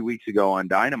a few weeks ago on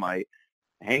Dynamite,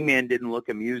 Hangman didn't look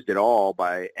amused at all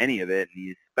by any of it, and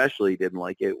he especially didn't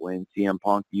like it when CM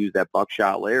Punk used that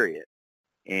buckshot lariat.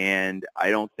 And I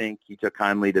don't think he took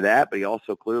kindly to that, but he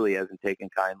also clearly hasn't taken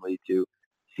kindly to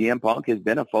CM Punk has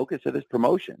been a focus of this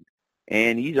promotion,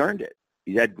 and he's earned it.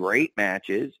 He's had great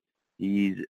matches.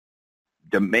 He's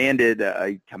commanded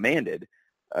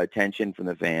attention from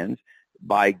the fans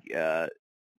by,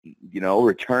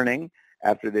 returning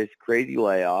after this crazy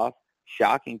layoff,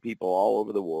 shocking people all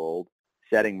over the world,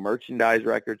 setting merchandise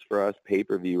records for us,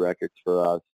 pay-per-view records for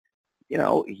us.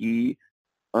 He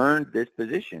earned this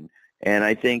position. And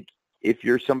I think if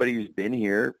you're somebody who's been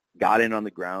here, got in on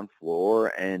the ground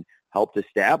floor, and helped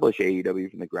establish AEW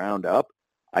from the ground up,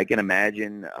 I can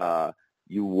imagine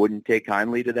you wouldn't take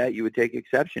kindly to that. You would take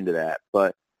exception to that.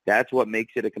 But that's what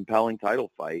makes it a compelling title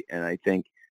fight. And I think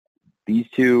these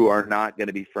two are not going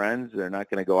to be friends. They're not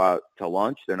going to go out to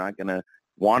lunch. They're not going to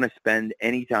want to spend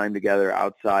any time together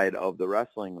outside of the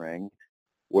wrestling ring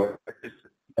where they're just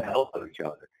the hell out of each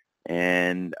other.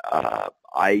 And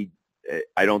I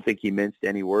don't think he minced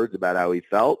any words about how he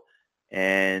felt.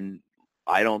 And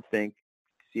I don't think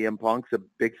CM Punk's a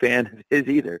big fan of his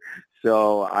either.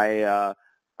 So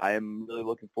I'm really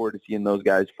looking forward to seeing those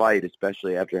guys fight,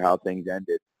 especially after how things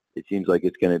ended. It seems like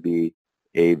it's going to be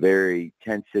a very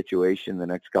tense situation the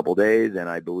next couple days, and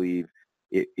I believe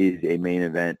it is a main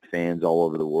event fans all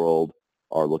over the world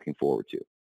are looking forward to.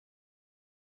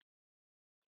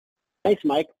 Thanks,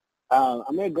 Mike. I'm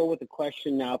going to go with a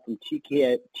question now from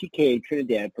TK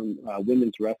Trinidad from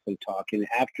Women's Wrestling Talk, and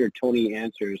after Tony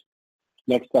answers,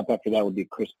 next up after that will be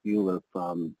Chris Mueller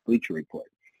from Bleacher Report.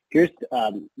 Here's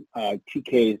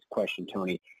TK's question,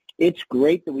 Tony. It's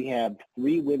great that we have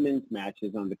 3 women's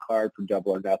matches on the card for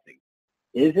Double or Nothing.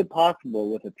 Is it possible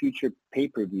with a future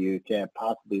pay-per-view to have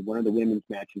possibly one of the women's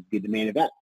matches be the main event?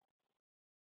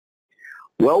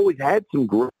 Well, we've had some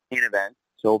great main events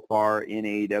so far in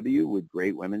AEW with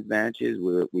great women's matches.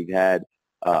 We've had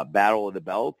Battle of the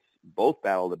Belts. Both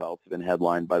Battle of the Belts have been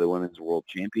headlined by the Women's World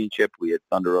Championship. We had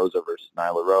Thunder Rosa versus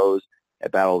Nyla Rose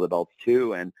at Battle of the Belts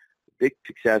 2, and big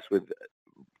success with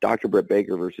Dr. Britt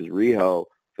Baker versus Riho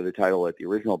for the title at the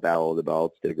original Battle of the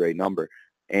Belts. Did a great number.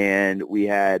 And we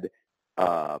had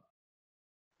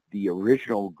the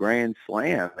original Grand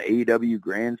Slam, AEW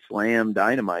Grand Slam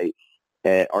Dynamite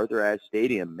at Arthur Ashe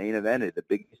Stadium, main evented, the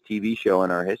biggest TV show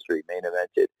in our history, main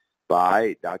evented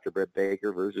by Dr. Britt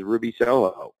Baker versus Ruby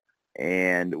Soho.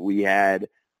 And we had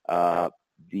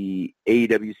the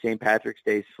AEW St. Patrick's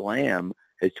Day Slam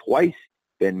has twice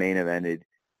been main evented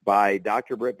by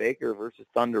Dr. Britt Baker versus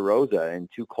Thunder Rosa in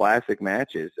 2 classic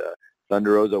matches.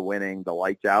 Thunder Rosa winning the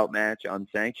Lights Out match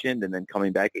unsanctioned, and then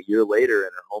coming back a year later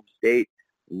in her home state,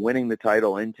 winning the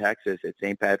title in Texas at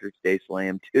St. Patrick's Day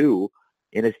Slam 2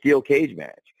 in a steel cage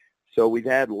match. So we've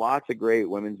had lots of great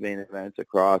women's main events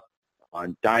across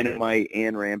on Dynamite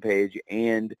and Rampage,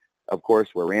 and of course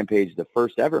where Rampage, the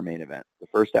first ever main event, the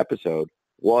first episode,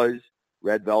 was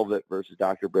Red Velvet versus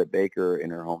Dr. Britt Baker in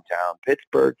her hometown,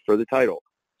 Pittsburgh, for the title.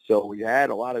 So we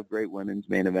had a lot of great women's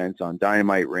main events on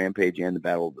Dynamite, Rampage, and the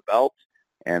Battle of the Belts.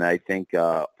 And I think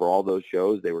for all those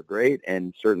shows, they were great.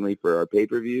 And certainly for our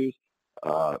pay-per-views,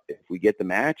 if we get the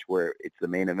match where it's the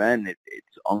main event,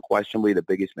 it's unquestionably the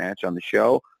biggest match on the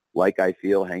show, like I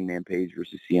feel Hangman Page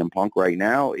versus CM Punk right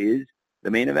now is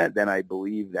the main event, then I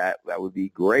believe that would be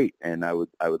great. And I would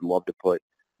love to put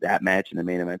that match in the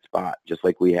main event spot, just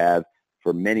like we have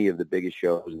for many of the biggest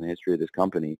shows in the history of this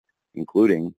company,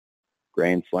 including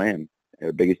Grand Slam,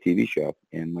 our biggest TV show.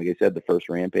 And like I said, the first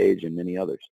Rampage and many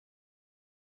others.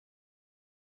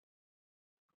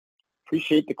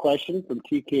 Appreciate the question from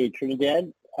TK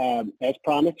Trinidad. As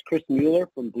promised, Chris Mueller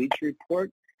from Bleacher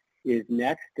Report is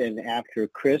next. And after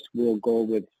Chris, we'll go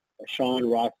with Sean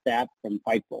Ross Sapp from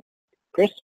Fightful.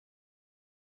 Chris?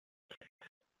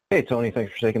 Hey, Tony,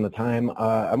 thanks for taking the time.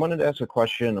 I wanted to ask a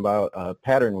question about a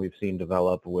pattern we've seen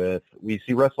develop we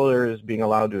see wrestlers being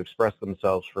allowed to express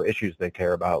themselves for issues they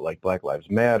care about, like Black Lives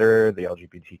Matter, the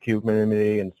LGBTQ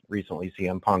community, and recently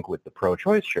CM Punk with the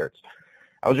pro-choice shirts.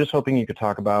 I was just hoping you could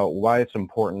talk about why it's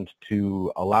important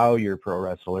to allow your pro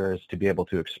wrestlers to be able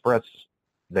to express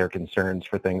their concerns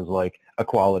for things like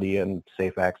equality and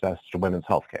safe access to women's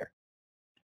health care.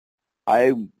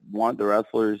 I want the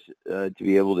wrestlers to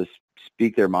be able to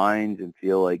speak their minds and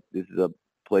feel like this is a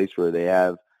place where they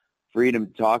have freedom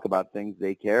to talk about things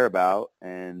they care about.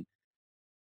 And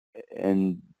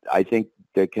I think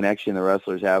the connection the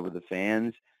wrestlers have with the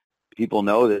fans, people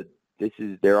know that this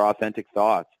is their authentic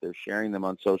thoughts. They're sharing them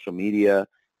on social media.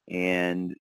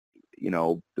 And, you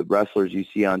know, the wrestlers you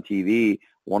see on TV,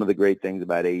 one of the great things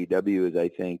about AEW is I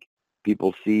think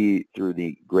people see through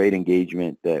the great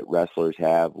engagement that wrestlers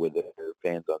have with their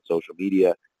fans on social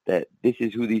media that this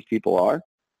is who these people are.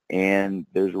 And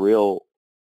there's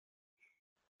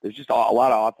just a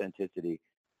lot of authenticity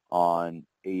on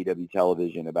AEW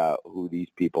television about who these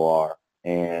people are.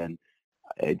 And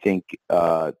I think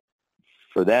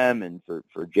for them and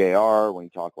for JR, when he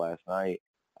talked last night,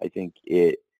 I think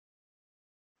it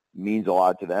means a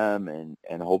lot to them,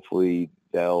 and hopefully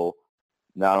they'll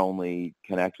not only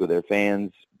connect with their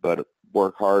fans, but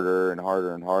work harder and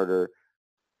harder and harder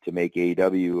to make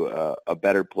AEW a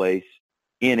better place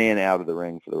in and out of the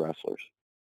ring for the wrestlers.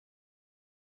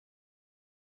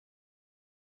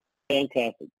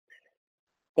 Fantastic.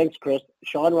 Thanks, Chris.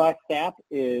 Sean Ross Sapp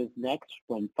is next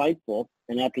from Fightful,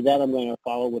 and after that I'm going to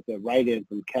follow with a write-in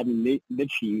from Kevin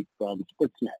Mitchie from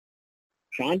Sportsnet.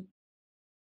 Sean?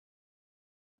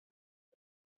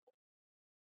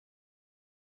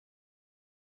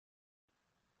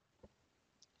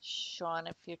 Sean,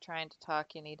 if you're trying to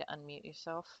talk, you need to unmute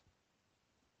yourself.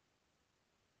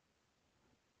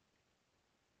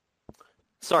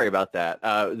 Sorry about that.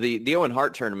 The Owen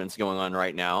Hart tournament's going on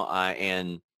right now,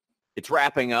 and it's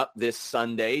wrapping up this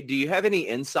Sunday. Do you have any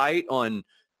insight on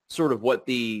sort of what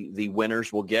the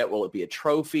winners will get? Will it be a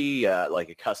trophy, like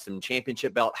a custom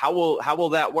championship belt? How will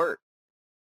that work?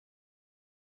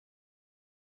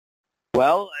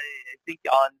 Well, I think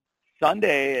on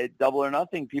Sunday at Double or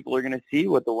Nothing, people are going to see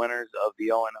what the winners of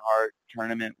the Owen Hart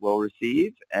tournament will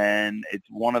receive, and it's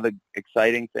one of the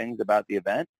exciting things about the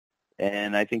event.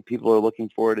 And I think people are looking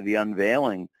forward to the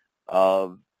unveiling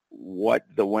of what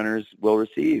the winners will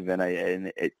receive,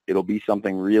 and it'll be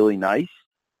something really nice.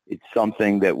 It's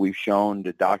something that we've shown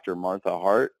to Dr. Martha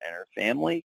Hart and her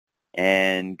family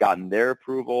and gotten their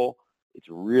approval. It's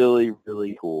really,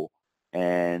 really cool.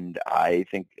 And I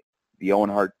think the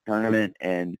Owen Hart tournament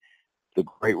and the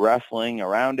great wrestling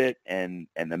around it and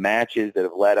the matches that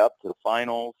have led up to the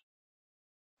finals,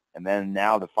 and then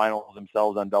now the finals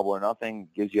themselves on Double or Nothing,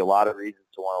 gives you a lot of reasons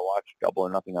to want to watch Double or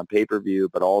Nothing on pay-per-view,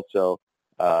 but also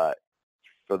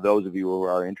for those of you who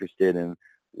are interested in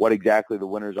what exactly the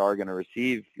winners are going to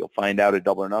receive, you'll find out at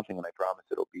Double or Nothing, and I promise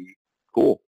it'll be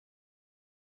cool.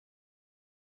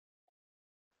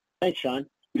 Thanks, Sean.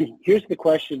 Here's the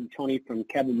question, Tony, from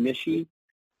Kevin Mitchie.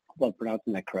 I hope I'm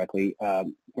pronouncing that correctly,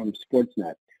 from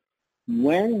Sportsnet.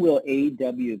 When will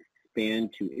AEW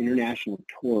expand to international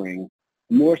touring,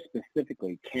 more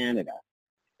specifically Canada?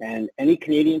 And any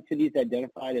Canadian cities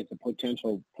identified as a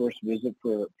potential first visit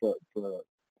for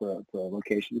a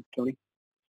location, Tony?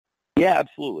 Yeah,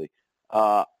 absolutely.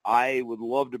 I would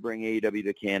love to bring AEW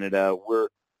to Canada. We're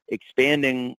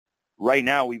expanding right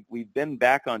now. We've been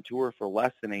back on tour for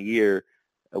less than a year.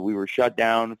 We were shut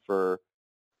down for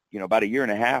about a year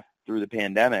and a half through the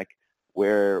pandemic,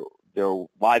 where their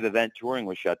live event touring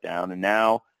was shut down, and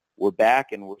now we're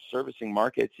back and we're servicing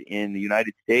markets in the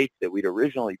United States that we'd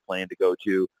originally planned to go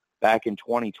to back in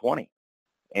 2020.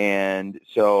 And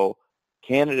so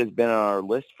Canada's been on our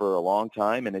list for a long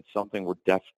time, and it's something we're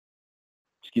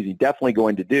definitely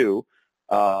going to do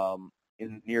in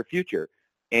the near future.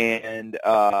 And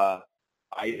I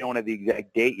don't have the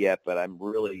exact date yet, but I'm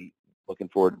really looking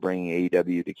forward to bringing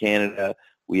AEW to Canada.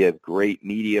 We have great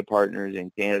media partners in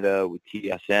Canada with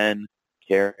TSN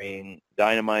carrying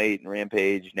Dynamite and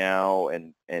Rampage now,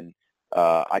 and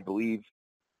I believe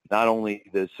not only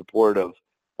the support of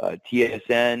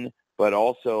TSN, but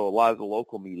also a lot of the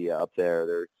local media up there.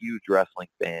 They're huge wrestling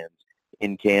fans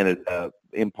in Canada,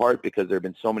 in part because there have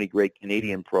been so many great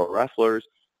Canadian pro wrestlers,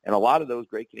 and a lot of those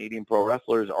great Canadian pro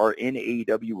wrestlers are in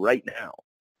AEW right now.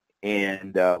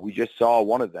 And we just saw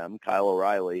one of them, Kyle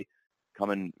O'Reilly,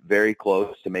 coming very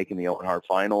close to making the Owen Hart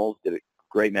finals, did a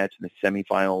great match in the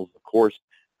semifinals. Of course,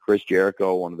 Chris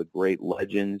Jericho, one of the great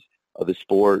legends of the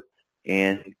sport,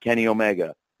 and Kenny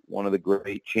Omega, one of the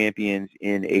great champions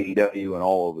in AEW and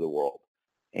all over the world.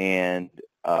 and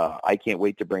I can't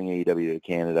wait to bring AEW to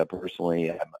Canada.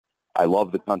 Personally, I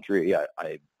love the country.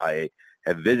 I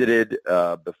have visited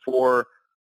before.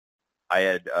 I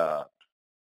had a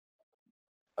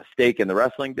stake in the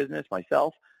wrestling business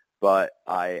myself, but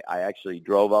I actually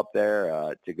drove up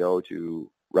there to go to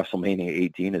WrestleMania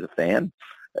 18 as a fan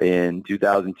in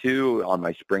 2002 on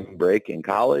my spring break in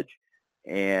college,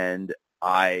 and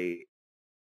I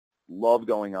love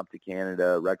going up to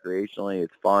Canada recreationally.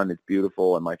 It's fun, it's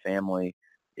beautiful, and my family,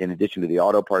 in addition to the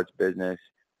auto parts business,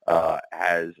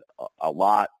 has a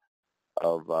lot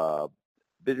of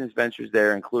business ventures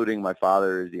there, including my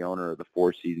father is the owner of the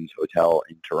Four Seasons Hotel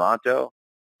in Toronto.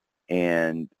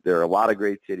 And there are a lot of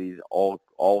great cities all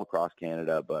across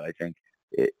Canada, but I think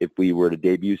if we were to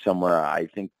debut somewhere, I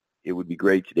think it would be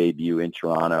great to debut in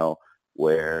Toronto,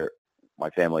 where my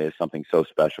family has something so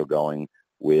special going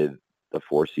with the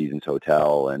Four Seasons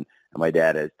Hotel, and my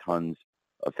dad has tons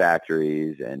of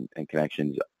factories and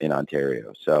connections in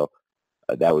Ontario. So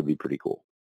that would be pretty cool.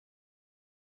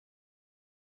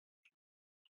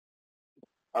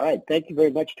 All right. Thank you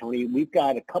very much, Tony. We've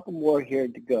got a couple more here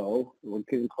to go. We're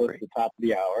getting close to the top of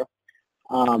the hour.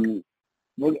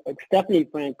 Stephanie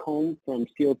Francombe from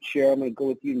Steel Chair, I'm going to go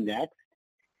with you next.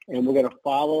 And we're going to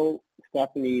follow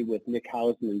Stephanie with Nick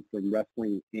Hausman from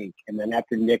Wrestling Inc. And then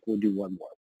after Nick, we'll do one more.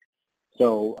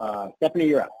 So, Stephanie,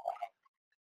 you're up.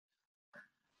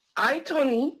 Hi,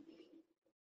 Tony.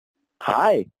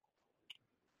 Hi.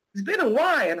 It's been a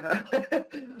while.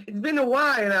 It's been a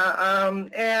while,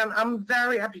 and I'm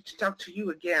very happy to talk to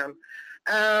you again.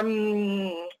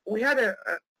 We had a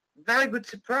very good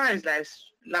surprise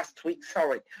last week.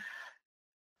 Sorry.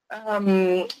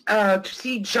 To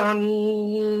see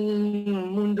Johnny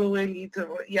Mundo Elite.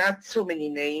 He had so many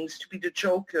names to be the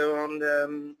Joker on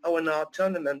the O&R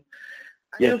tournament.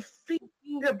 Yes. I'm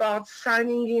thinking about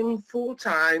signing him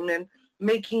full-time and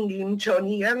making him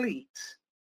Johnny Elite.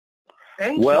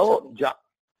 Thank Well, you. John,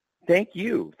 thank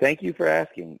you. Thank you for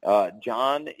asking.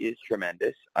 John is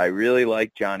tremendous. I really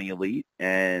like Johnny Elite,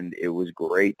 and it was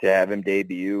great to have him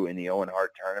debut in the Owen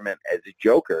Hart tournament as a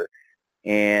Joker.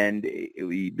 And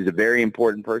he was a very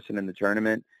important person in the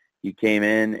tournament. He came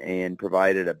in and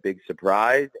provided a big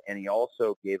surprise, and he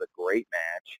also gave a great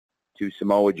match to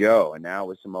Samoa Joe. And now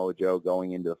with Samoa Joe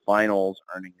going into the finals,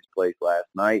 earning his place last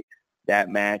night, that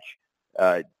match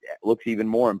looks even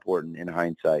more important in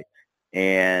hindsight.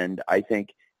 And I think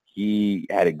he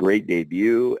had a great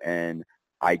debut, and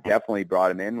I definitely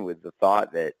brought him in with the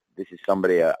thought that this is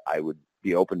somebody I would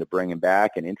be open to bringing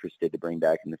back and interested to bring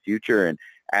back in the future. And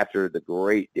after the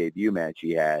great debut match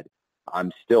he had,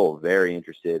 I'm still very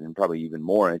interested and probably even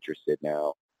more interested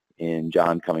now in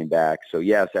John coming back. So,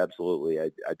 yes, absolutely,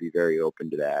 I'd be very open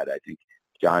to that. I think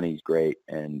Johnny's great,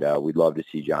 and we'd love to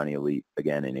see Johnny Elite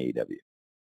again in AEW.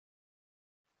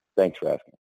 Thanks for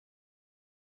asking.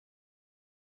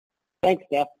 Thanks,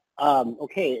 Steph.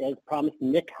 Okay, as promised,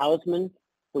 Nick Hausman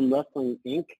from Wrestling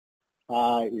Inc.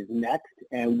 Is next,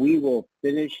 and we will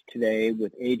finish today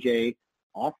with AJ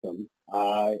Awesome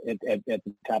at the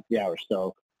top of the hour.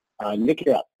 So, Nick,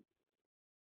 you're up.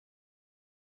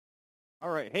 All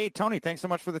right. Hey, Tony, thanks so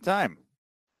much for the time.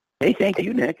 Hey, thank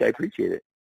you, Nick. I appreciate it.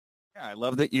 Yeah, I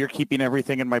love that you're keeping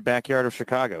everything in my backyard of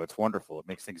Chicago. It's wonderful. It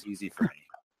makes things easy for me.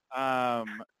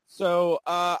 So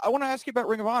I want to ask you about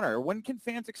Ring of Honor. When can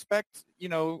fans expect,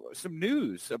 some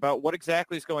news about what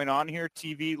exactly is going on here,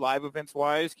 TV, live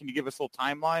events-wise? Can you give us a little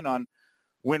timeline on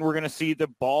when we're going to see the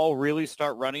ball really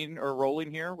start running or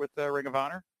rolling here with Ring of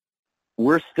Honor?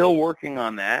 We're still working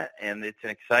on that, and it's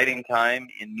an exciting time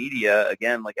in media.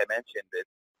 Again, like I mentioned,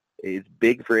 it's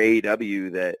big for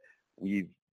AEW that we've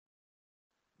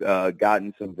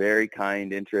gotten some very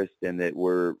kind interest and that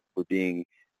we're being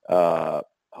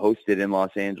hosted in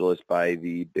Los Angeles by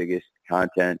the biggest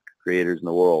content creators in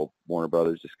the world, Warner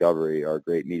Brothers Discovery, our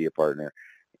great media partner.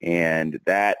 And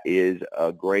that is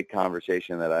a great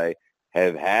conversation that I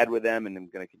have had with them, and I'm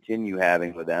going to continue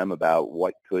having with them about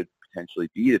what could potentially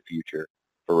be the future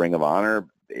for Ring of Honor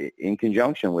in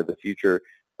conjunction with the future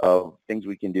of things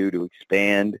we can do to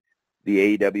expand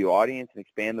the AEW audience and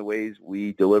expand the ways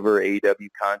we deliver AEW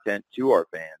content to our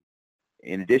fans,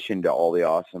 in addition to all the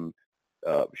awesome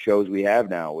shows we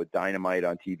have now with Dynamite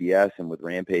on TBS and with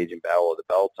Rampage and Battle of the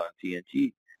Belts on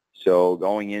TNT. So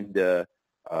going into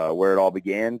where it all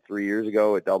began 3 years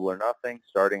ago at Double or Nothing,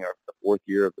 starting the fourth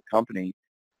year of the company,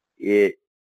 it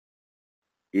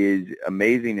is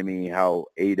amazing to me how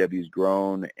AEW's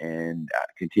grown and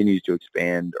continues to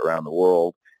expand around the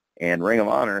world. And Ring of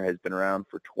Honor has been around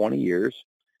for 20 years,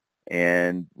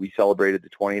 and we celebrated the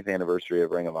 20th anniversary of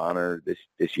Ring of Honor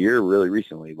this year, really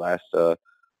recently,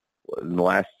 in the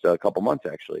last couple months,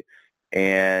 actually.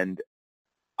 And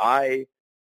I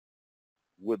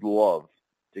would love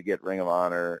to get Ring of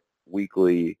Honor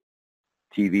weekly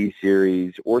TV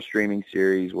series or streaming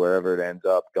series, wherever it ends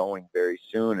up, going very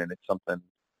soon. And it's something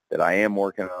that I am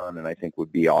working on and I think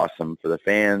would be awesome for the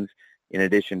fans. In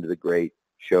addition to the great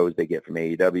shows they get from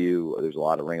AEW, there's a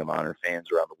lot of Ring of Honor fans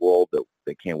around the world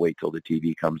that can't wait till the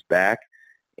TV comes back.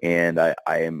 And I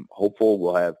am hopeful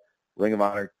we'll have Ring of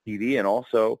Honor TV and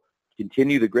also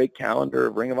continue the great calendar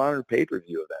of Ring of Honor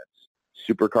pay-per-view events.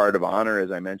 Supercard of Honor,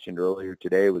 as I mentioned earlier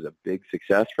today, was a big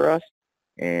success for us.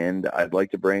 And I'd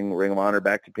like to bring Ring of Honor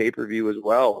back to pay-per-view as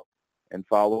well and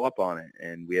follow up on it.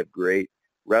 And we have great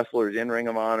wrestlers in Ring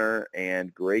of Honor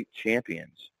and great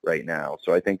champions right now.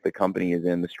 So I think the company is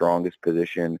in the strongest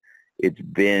position it's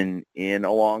been in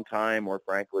a long time, or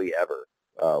frankly ever,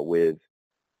 with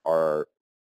our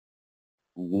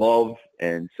love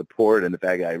and support and the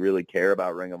fact that I really care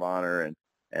about Ring of Honor.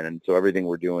 And so everything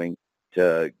we're doing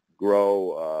to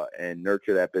grow and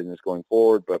nurture that business going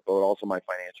forward, but also my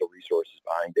financial resources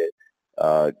behind it,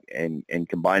 and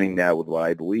combining that with what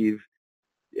I believe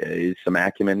is some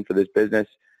acumen for this business,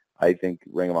 I think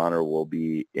Ring of Honor will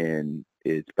be in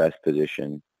its best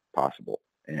position possible.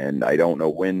 And I don't know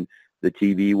when the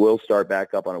TV will start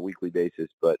back up on a weekly basis,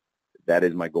 but that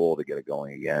is my goal, to get it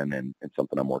going again, and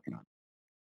something I'm working on.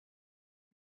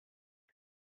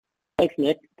 Thanks,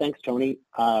 Nick. Thanks, Tony.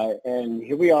 And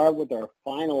here we are with our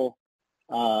final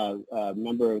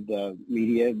member of the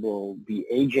media. Will be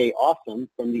AJ Awesome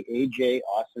from the AJ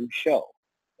Awesome Show.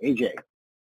 AJ.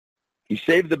 You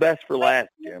saved the best for last,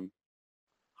 Jim.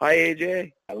 Hi,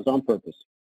 AJ. That was on purpose.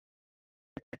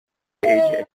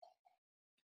 AJ.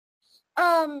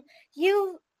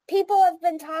 People have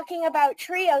been talking about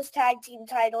trios tag team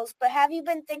titles, but have you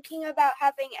been thinking about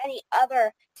having any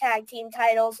other tag team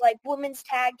titles, like women's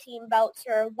tag team belts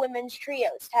or women's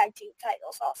trios tag team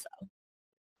titles also?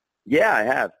 Yeah, I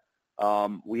have.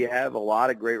 We have a lot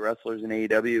of great wrestlers in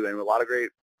AEW and a lot of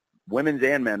great women's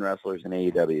and men wrestlers in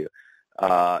AEW.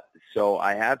 So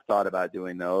I have thought about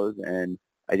doing those, and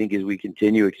I think as we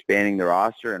continue expanding the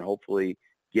roster and hopefully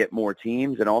get more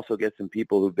teams and also get some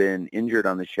people who've been injured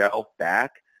on the shelf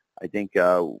back, I think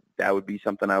that would be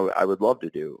something I would love to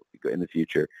do in the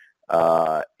future.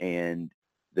 And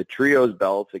the trios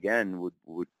belts, again,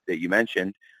 would that you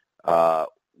mentioned,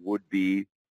 would be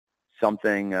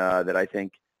something that I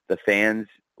think the fans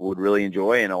would really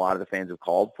enjoy, and a lot of the fans have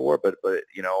called for. But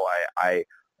you know, I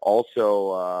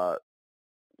also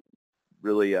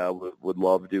really would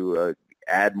love to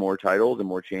add more titles and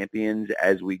more champions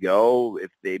as we go,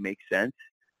 if they make sense.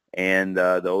 And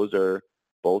those are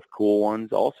both cool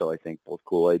ones also, I think, both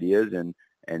cool ideas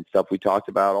and stuff we talked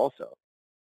about also.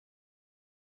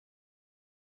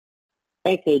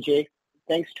 Thanks, AJ.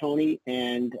 Thanks, Tony.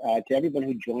 And to everyone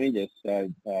who joined us,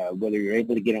 whether you're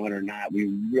able to get on or not,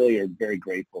 we really are very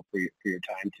grateful for your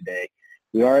time today.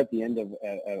 We are at the end of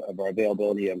our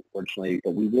availability, unfortunately,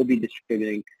 but we will be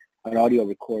distributing an audio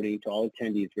recording to all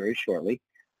attendees very shortly.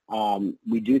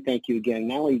 We do thank you again,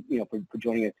 not only for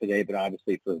joining us today, but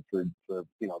obviously for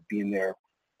being there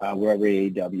wherever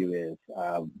AEW is.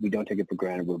 We don't take it for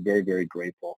granted. We're very, very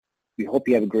grateful. We hope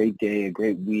you have a great day, a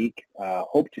great week.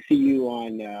 Hope to see you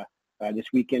on this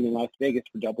weekend in Las Vegas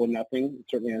for Double or Nothing,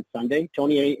 certainly on Sunday.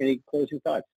 Tony, any closing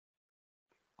thoughts?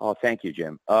 Oh, thank you,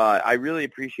 Jim. I really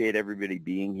appreciate everybody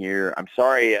being here. I'm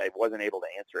sorry I wasn't able to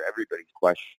answer everybody's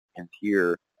questions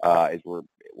here, as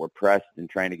we're pressed and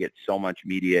trying to get so much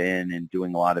media in and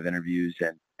doing a lot of interviews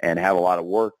and have a lot of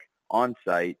work on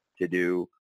site to do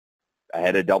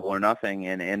ahead of Double or Nothing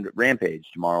and Rampage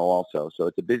tomorrow also. So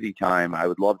it's a busy time. I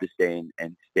would love to stay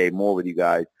and stay more with you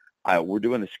guys. We're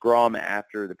doing the scrum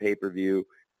after the pay-per-view.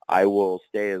 I will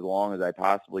stay as long as I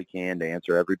possibly can to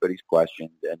answer everybody's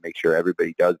questions and make sure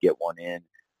everybody does get one in.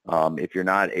 If you're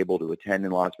not able to attend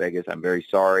in Las Vegas, I'm very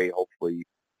sorry. Hopefully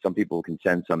some people can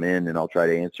send some in, and I'll try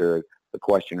to answer a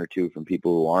question or two from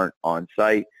people who aren't on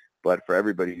site. But for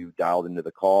everybody who dialed into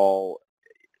the call,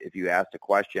 if you asked a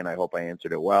question, I hope I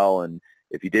answered it well. And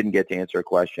if you didn't get to answer a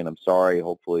question, I'm sorry.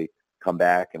 Hopefully come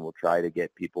back, and we'll try to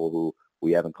get people who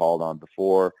we haven't called on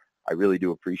before. I really do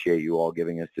appreciate you all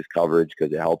giving us this coverage,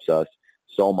 because it helps us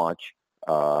so much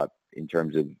in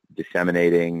terms of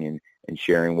disseminating and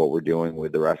sharing what we're doing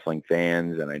with the wrestling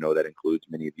fans. And I know that includes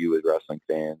many of you as wrestling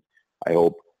fans. I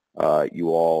hope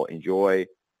you all enjoy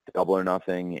Double or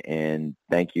Nothing, and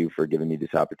thank you for giving me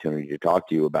this opportunity to talk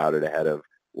to you about it ahead of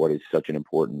what is such an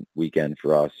important weekend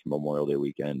for us, Memorial Day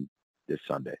weekend this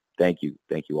Sunday. Thank you.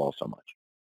 Thank you all so much.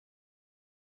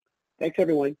 Thanks,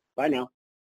 everyone. Bye now.